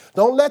ungodly.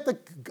 Don't let the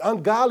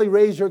ungodly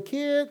raise your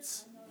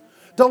kids.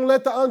 Don't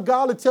let the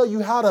ungodly tell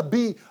you how to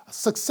be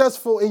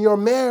successful in your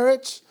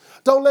marriage.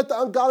 Don't let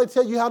the ungodly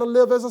tell you how to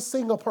live as a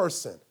single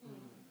person.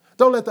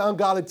 Don't let the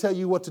ungodly tell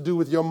you what to do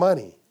with your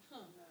money.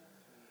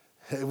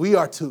 We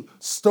are to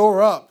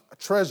store up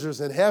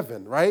treasures in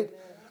heaven, right?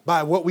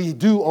 By what we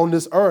do on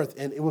this earth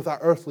and with our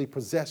earthly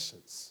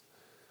possessions.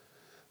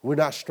 We're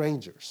not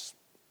strangers.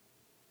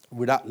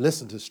 We're not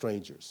listening to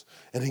strangers.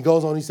 And he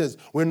goes on, he says,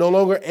 we're no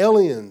longer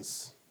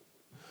aliens.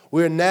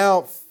 We're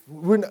not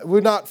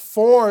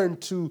foreign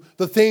to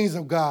the things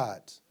of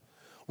God.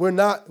 We're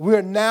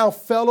now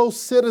fellow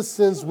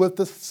citizens with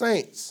the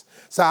saints.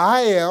 So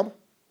I am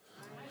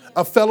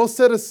a fellow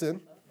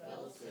citizen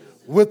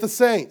with the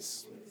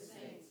saints.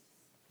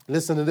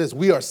 Listen to this.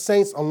 We are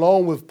saints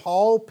along with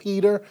Paul,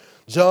 Peter,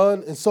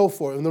 John, and so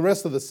forth, and the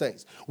rest of the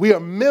saints. We are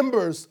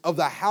members of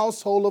the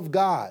household of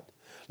God.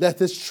 Let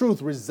this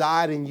truth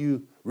reside in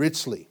you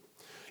richly.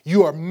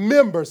 You are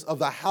members of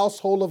the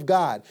household of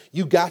God.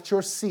 You got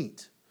your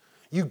seat.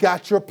 You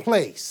got your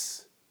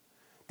place.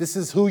 This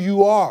is who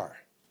you are.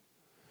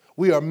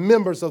 We are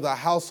members of the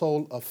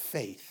household of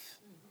faith.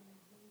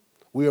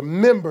 We are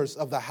members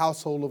of the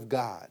household of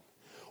God.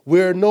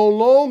 We're no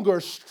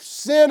longer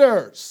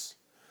sinners.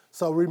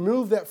 So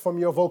remove that from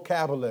your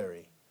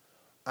vocabulary.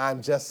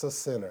 I'm just a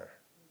sinner.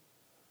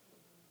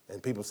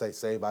 And people say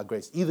saved by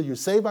grace. Either you're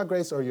saved by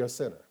grace or you're a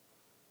sinner.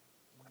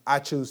 I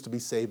choose to be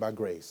saved by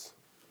grace.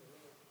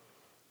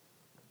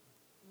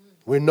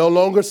 We're no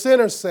longer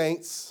sinners,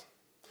 saints.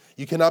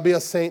 You cannot be a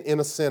saint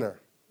and a sinner.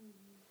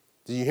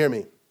 Do you hear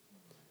me?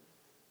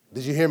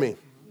 Did you hear me?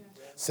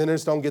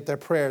 Sinners don't get their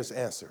prayers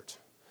answered.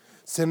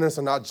 Sinners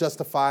are not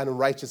justified and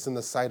righteous in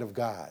the sight of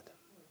God.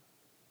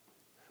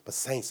 But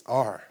saints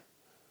are.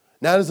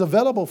 Now it is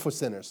available for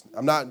sinners.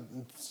 I'm not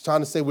trying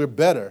to say we're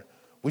better.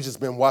 We've just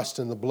been washed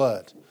in the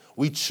blood.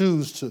 We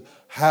choose to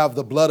have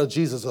the blood of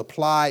Jesus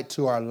applied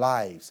to our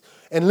lives.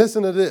 And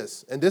listen to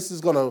this, and this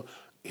is going to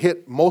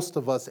hit most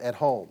of us at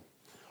home.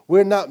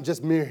 We're not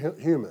just mere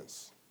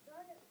humans.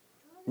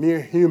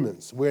 Mere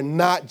humans. We're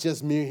not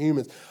just mere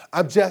humans.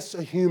 I'm just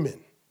a human.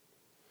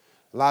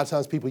 A lot of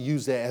times people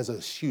use that as an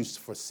excuse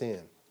for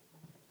sin.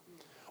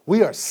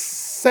 We are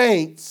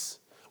saints.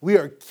 We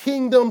are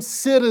kingdom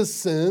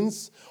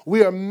citizens.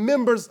 We are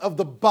members of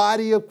the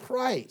body of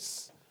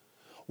Christ.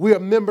 We are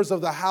members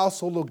of the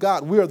household of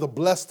God. We are the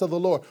blessed of the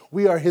Lord.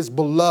 We are his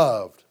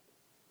beloved.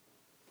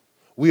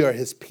 We are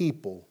his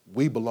people.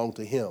 We belong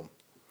to him.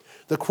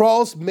 The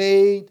cross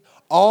made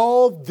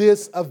all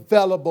this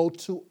available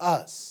to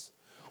us.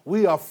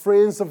 We are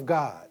friends of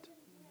God.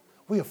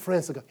 We are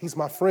friends of God. He's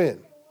my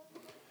friend.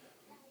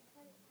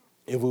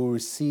 If we will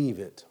receive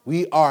it.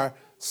 We are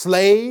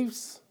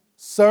slaves,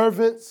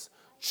 servants,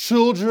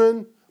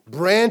 children,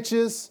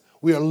 branches.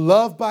 We are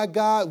loved by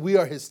God. We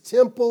are his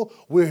temple.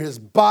 We're his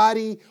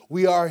body.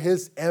 We are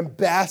his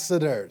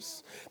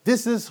ambassadors.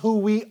 This is who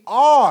we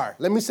are.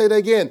 Let me say that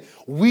again.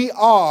 We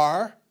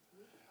are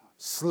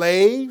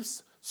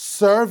slaves,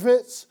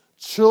 servants,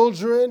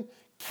 children,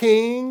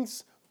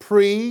 kings,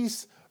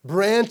 priests,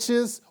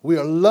 branches. We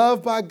are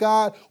loved by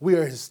God. We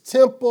are his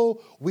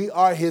temple. We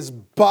are his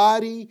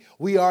body.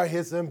 We are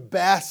his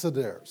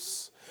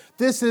ambassadors.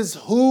 This is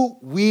who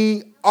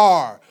we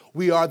are.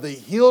 We are the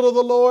healed of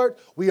the Lord.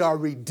 We are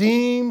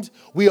redeemed.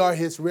 We are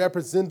his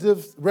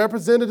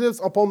representatives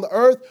upon the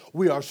earth.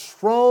 We are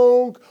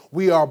strong.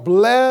 We are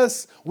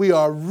blessed. We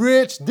are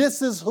rich.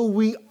 This is who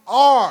we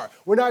are.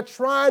 We're not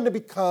trying to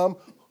become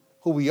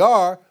who we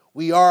are.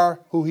 We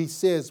are who he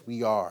says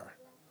we are.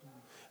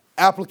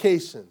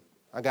 Application.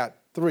 I got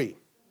 3.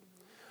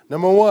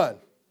 Number 1,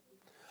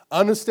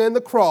 understand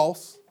the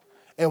cross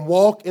and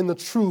walk in the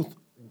truth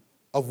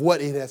of what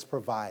it has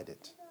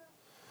provided.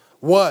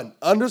 1,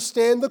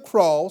 understand the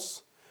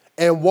cross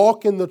and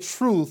walk in the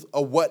truth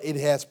of what it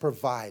has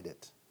provided.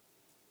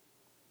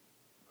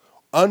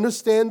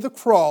 Understand the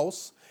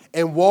cross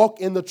and walk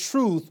in the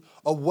truth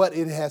of what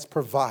it has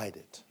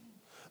provided.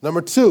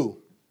 Number 2,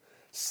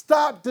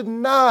 stop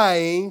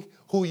denying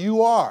who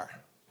you are.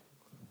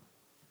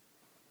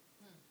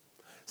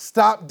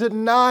 Stop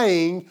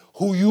denying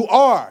who you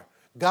are.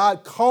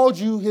 God called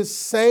you his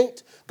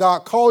saint.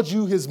 God called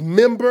you his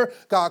member.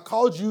 God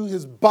called you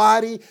his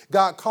body.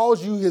 God called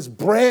you his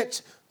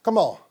branch. Come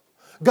on.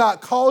 God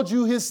called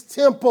you his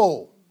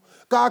temple.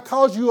 God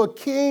called you a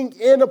king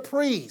and a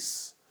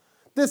priest.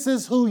 This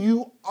is who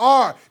you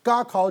are.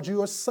 God called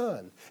you a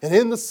son. And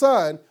in the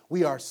son,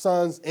 we are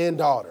sons and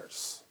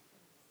daughters.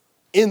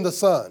 In the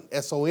son,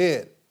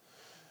 S-O-N.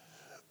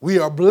 We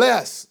are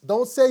blessed.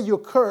 Don't say you're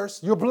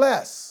cursed, you're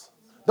blessed.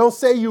 Don't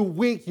say you're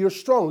weak, you're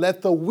strong.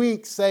 Let the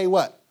weak say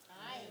what?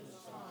 I am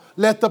strong.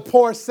 Let the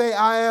poor say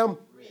I am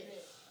rich.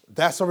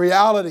 That's a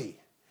reality.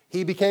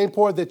 He became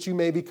poor that you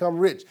may become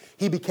rich.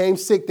 He became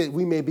sick that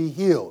we may be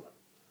healed.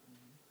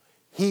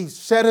 He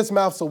shut his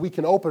mouth so we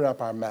can open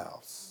up our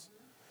mouths.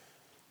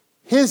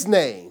 His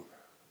name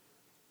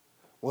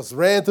was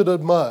ran through the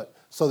mud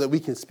so that we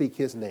can speak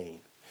his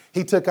name.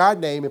 He took our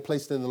name and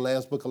placed it in the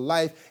Lamb's Book of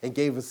Life and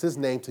gave us his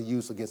name to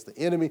use against the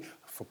enemy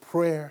for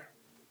prayer.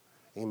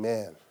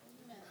 Amen.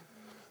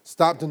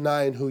 Stop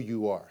denying who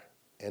you are.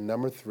 And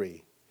number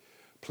 3,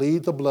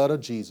 plead the blood of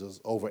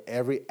Jesus over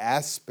every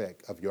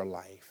aspect of your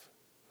life.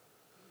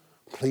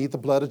 Plead the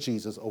blood of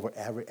Jesus over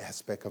every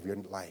aspect of your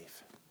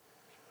life.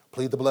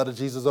 Plead the blood of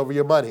Jesus over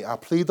your money. I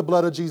plead the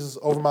blood of Jesus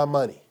over my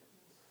money.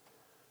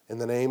 In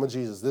the name of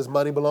Jesus. This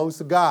money belongs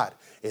to God,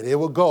 and it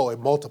will go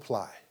and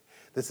multiply.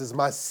 This is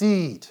my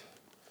seed.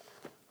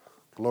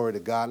 Glory to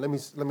God. Let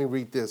me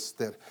read this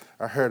that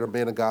I heard a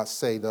man of God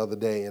say the other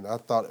day, and I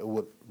thought it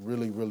would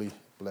really, really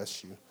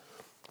bless you.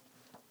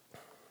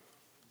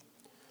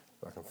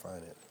 If I can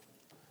find it.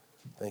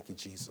 Thank you,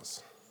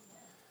 Jesus.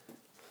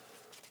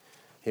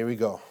 Here we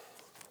go.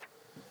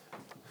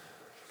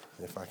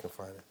 If I can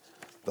find it.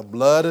 The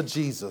blood of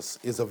Jesus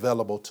is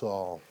available to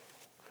all.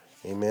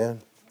 Amen.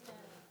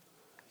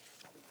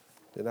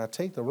 Did I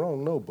take the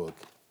wrong notebook?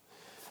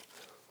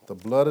 The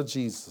blood of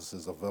Jesus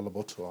is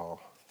available to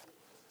all.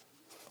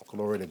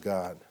 Glory to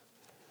God.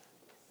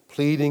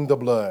 Pleading the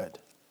blood.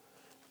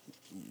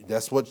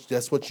 That's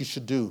what you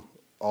should do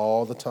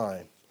all the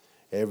time,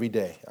 every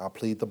day. I'll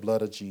plead the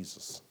blood of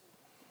Jesus.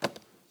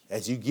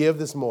 As you give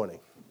this morning,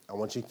 I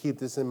want you to keep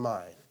this in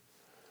mind,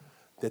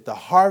 that the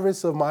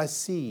harvest of my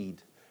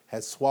seed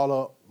has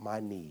swallowed my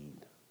need.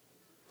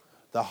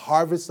 The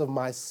harvest of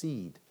my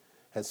seed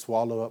has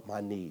swallowed up my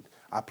need.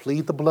 I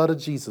plead the blood of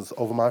Jesus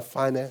over my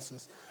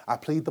finances. I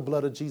plead the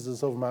blood of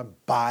Jesus over my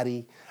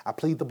body. I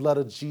plead the blood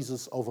of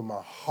Jesus over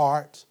my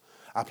heart.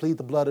 I plead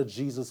the blood of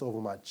Jesus over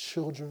my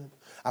children.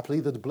 I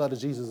plead the blood of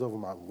Jesus over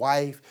my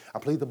wife. I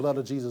plead the blood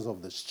of Jesus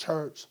over this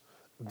church.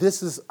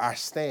 This is our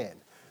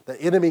stand. The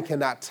enemy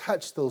cannot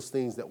touch those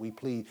things that we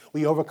plead.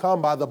 We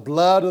overcome by the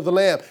blood of the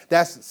Lamb.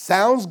 That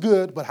sounds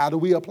good, but how do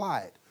we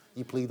apply it?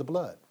 You plead the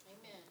blood.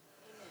 Amen.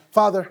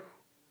 Father,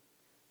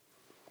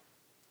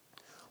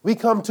 we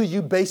come to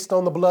you based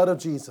on the blood of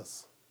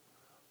Jesus.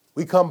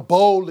 We come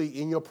boldly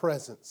in your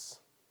presence,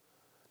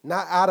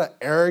 not out of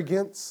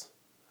arrogance,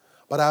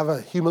 but out of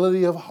a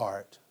humility of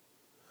heart,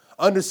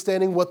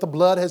 understanding what the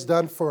blood has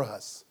done for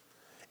us.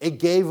 It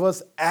gave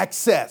us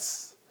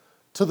access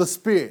to the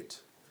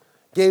Spirit,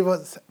 gave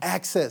us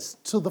access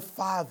to the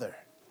Father.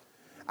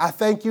 I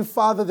thank you,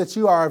 Father, that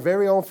you are our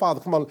very own Father.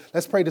 Come on,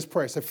 let's pray this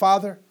prayer. Say,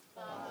 Father,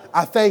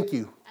 I thank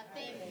you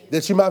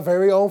that you're my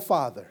very own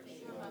Father.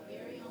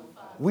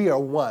 We are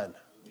one.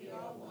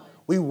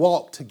 We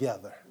walk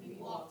together.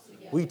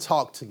 We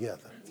talk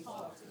together.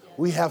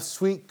 We have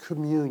sweet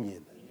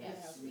communion.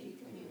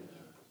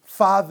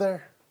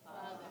 Father,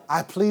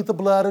 I plead the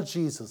blood of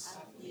Jesus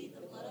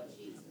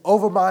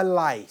over my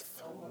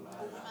life,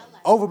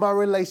 over my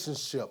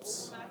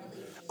relationships,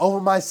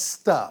 over my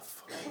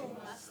stuff,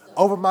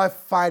 over my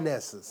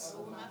finances,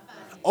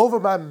 over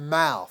my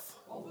mouth,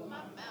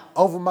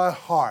 over my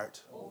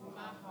heart.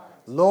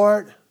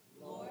 Lord,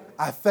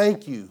 I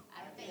thank you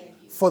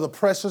for the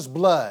precious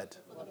blood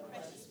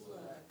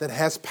that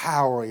has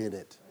power in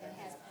it.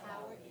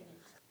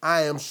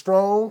 I am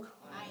strong.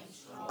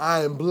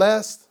 I am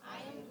blessed.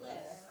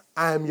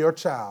 I am your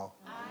child.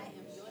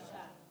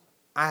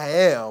 I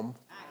am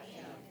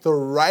the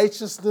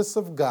righteousness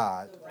of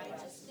God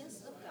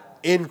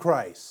in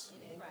Christ.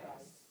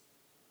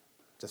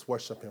 Just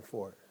worship him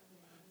for it.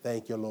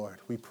 Thank you, Lord.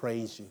 We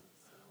praise you.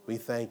 We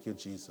thank you,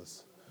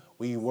 Jesus.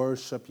 We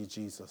worship you,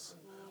 Jesus.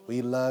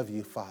 We love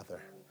you,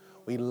 Father.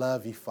 We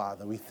love you,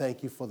 Father. We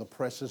thank you for the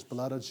precious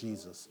blood of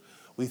Jesus.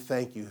 We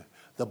thank you,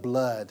 the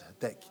blood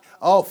that,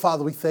 oh,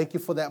 Father, we thank you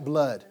for that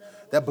blood.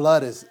 That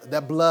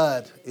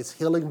blood is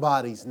healing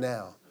bodies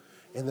now.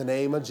 In the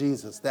name of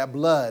Jesus. That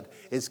blood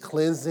is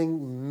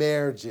cleansing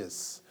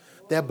marriages.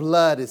 That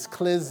blood is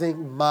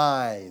cleansing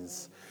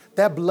minds.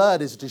 That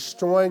blood is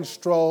destroying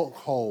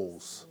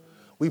strongholds.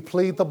 We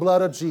plead the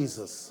blood of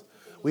Jesus.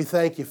 We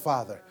thank you,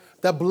 Father.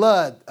 The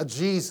blood of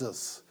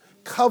Jesus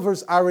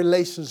covers our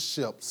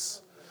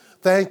relationships.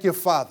 Thank you,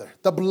 Father.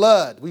 The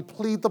blood, we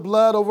plead the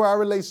blood over our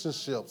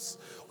relationships.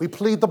 We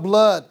plead the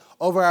blood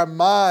over our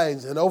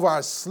minds and over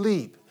our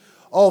sleep.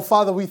 Oh,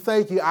 Father, we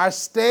thank you. Our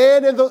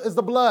stand is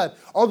the blood.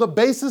 On the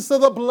basis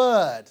of the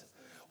blood,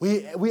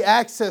 we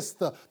access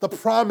the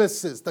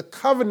promises, the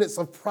covenants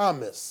of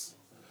promise.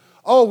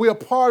 Oh, we are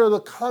part of the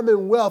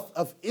commonwealth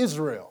of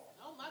Israel.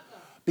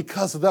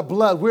 Because of the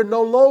blood, we're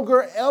no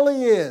longer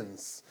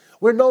aliens.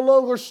 We're no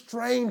longer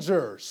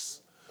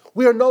strangers.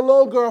 We are no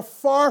longer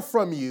far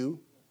from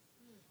you.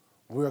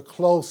 We're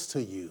close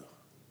to you.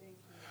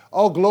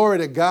 Oh, glory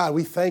to God.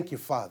 We thank you,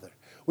 Father.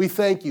 We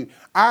thank you.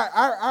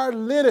 Our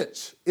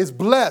lineage is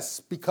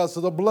blessed because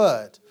of the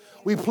blood.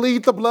 We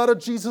plead the blood of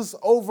Jesus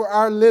over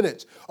our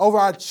lineage, over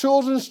our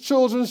children's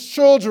children's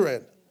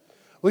children.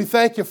 We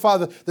thank you,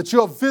 Father, that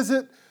you'll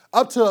visit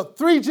up to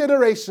 3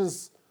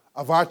 generations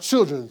of our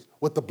children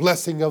with the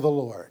blessing of the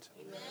Lord.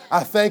 Amen.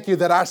 I thank you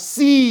that our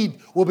seed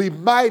will be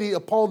mighty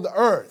upon the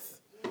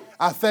earth.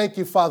 I thank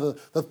you, Father,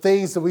 the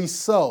things that we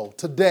sow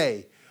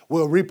today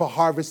will reap a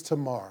harvest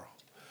tomorrow.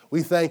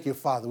 We thank you,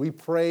 Father. We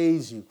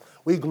praise you.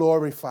 We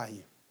glorify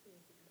you.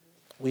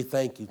 We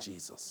thank you,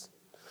 Jesus.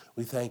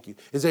 We thank you.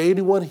 Is there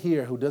anyone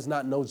here who does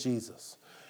not know Jesus?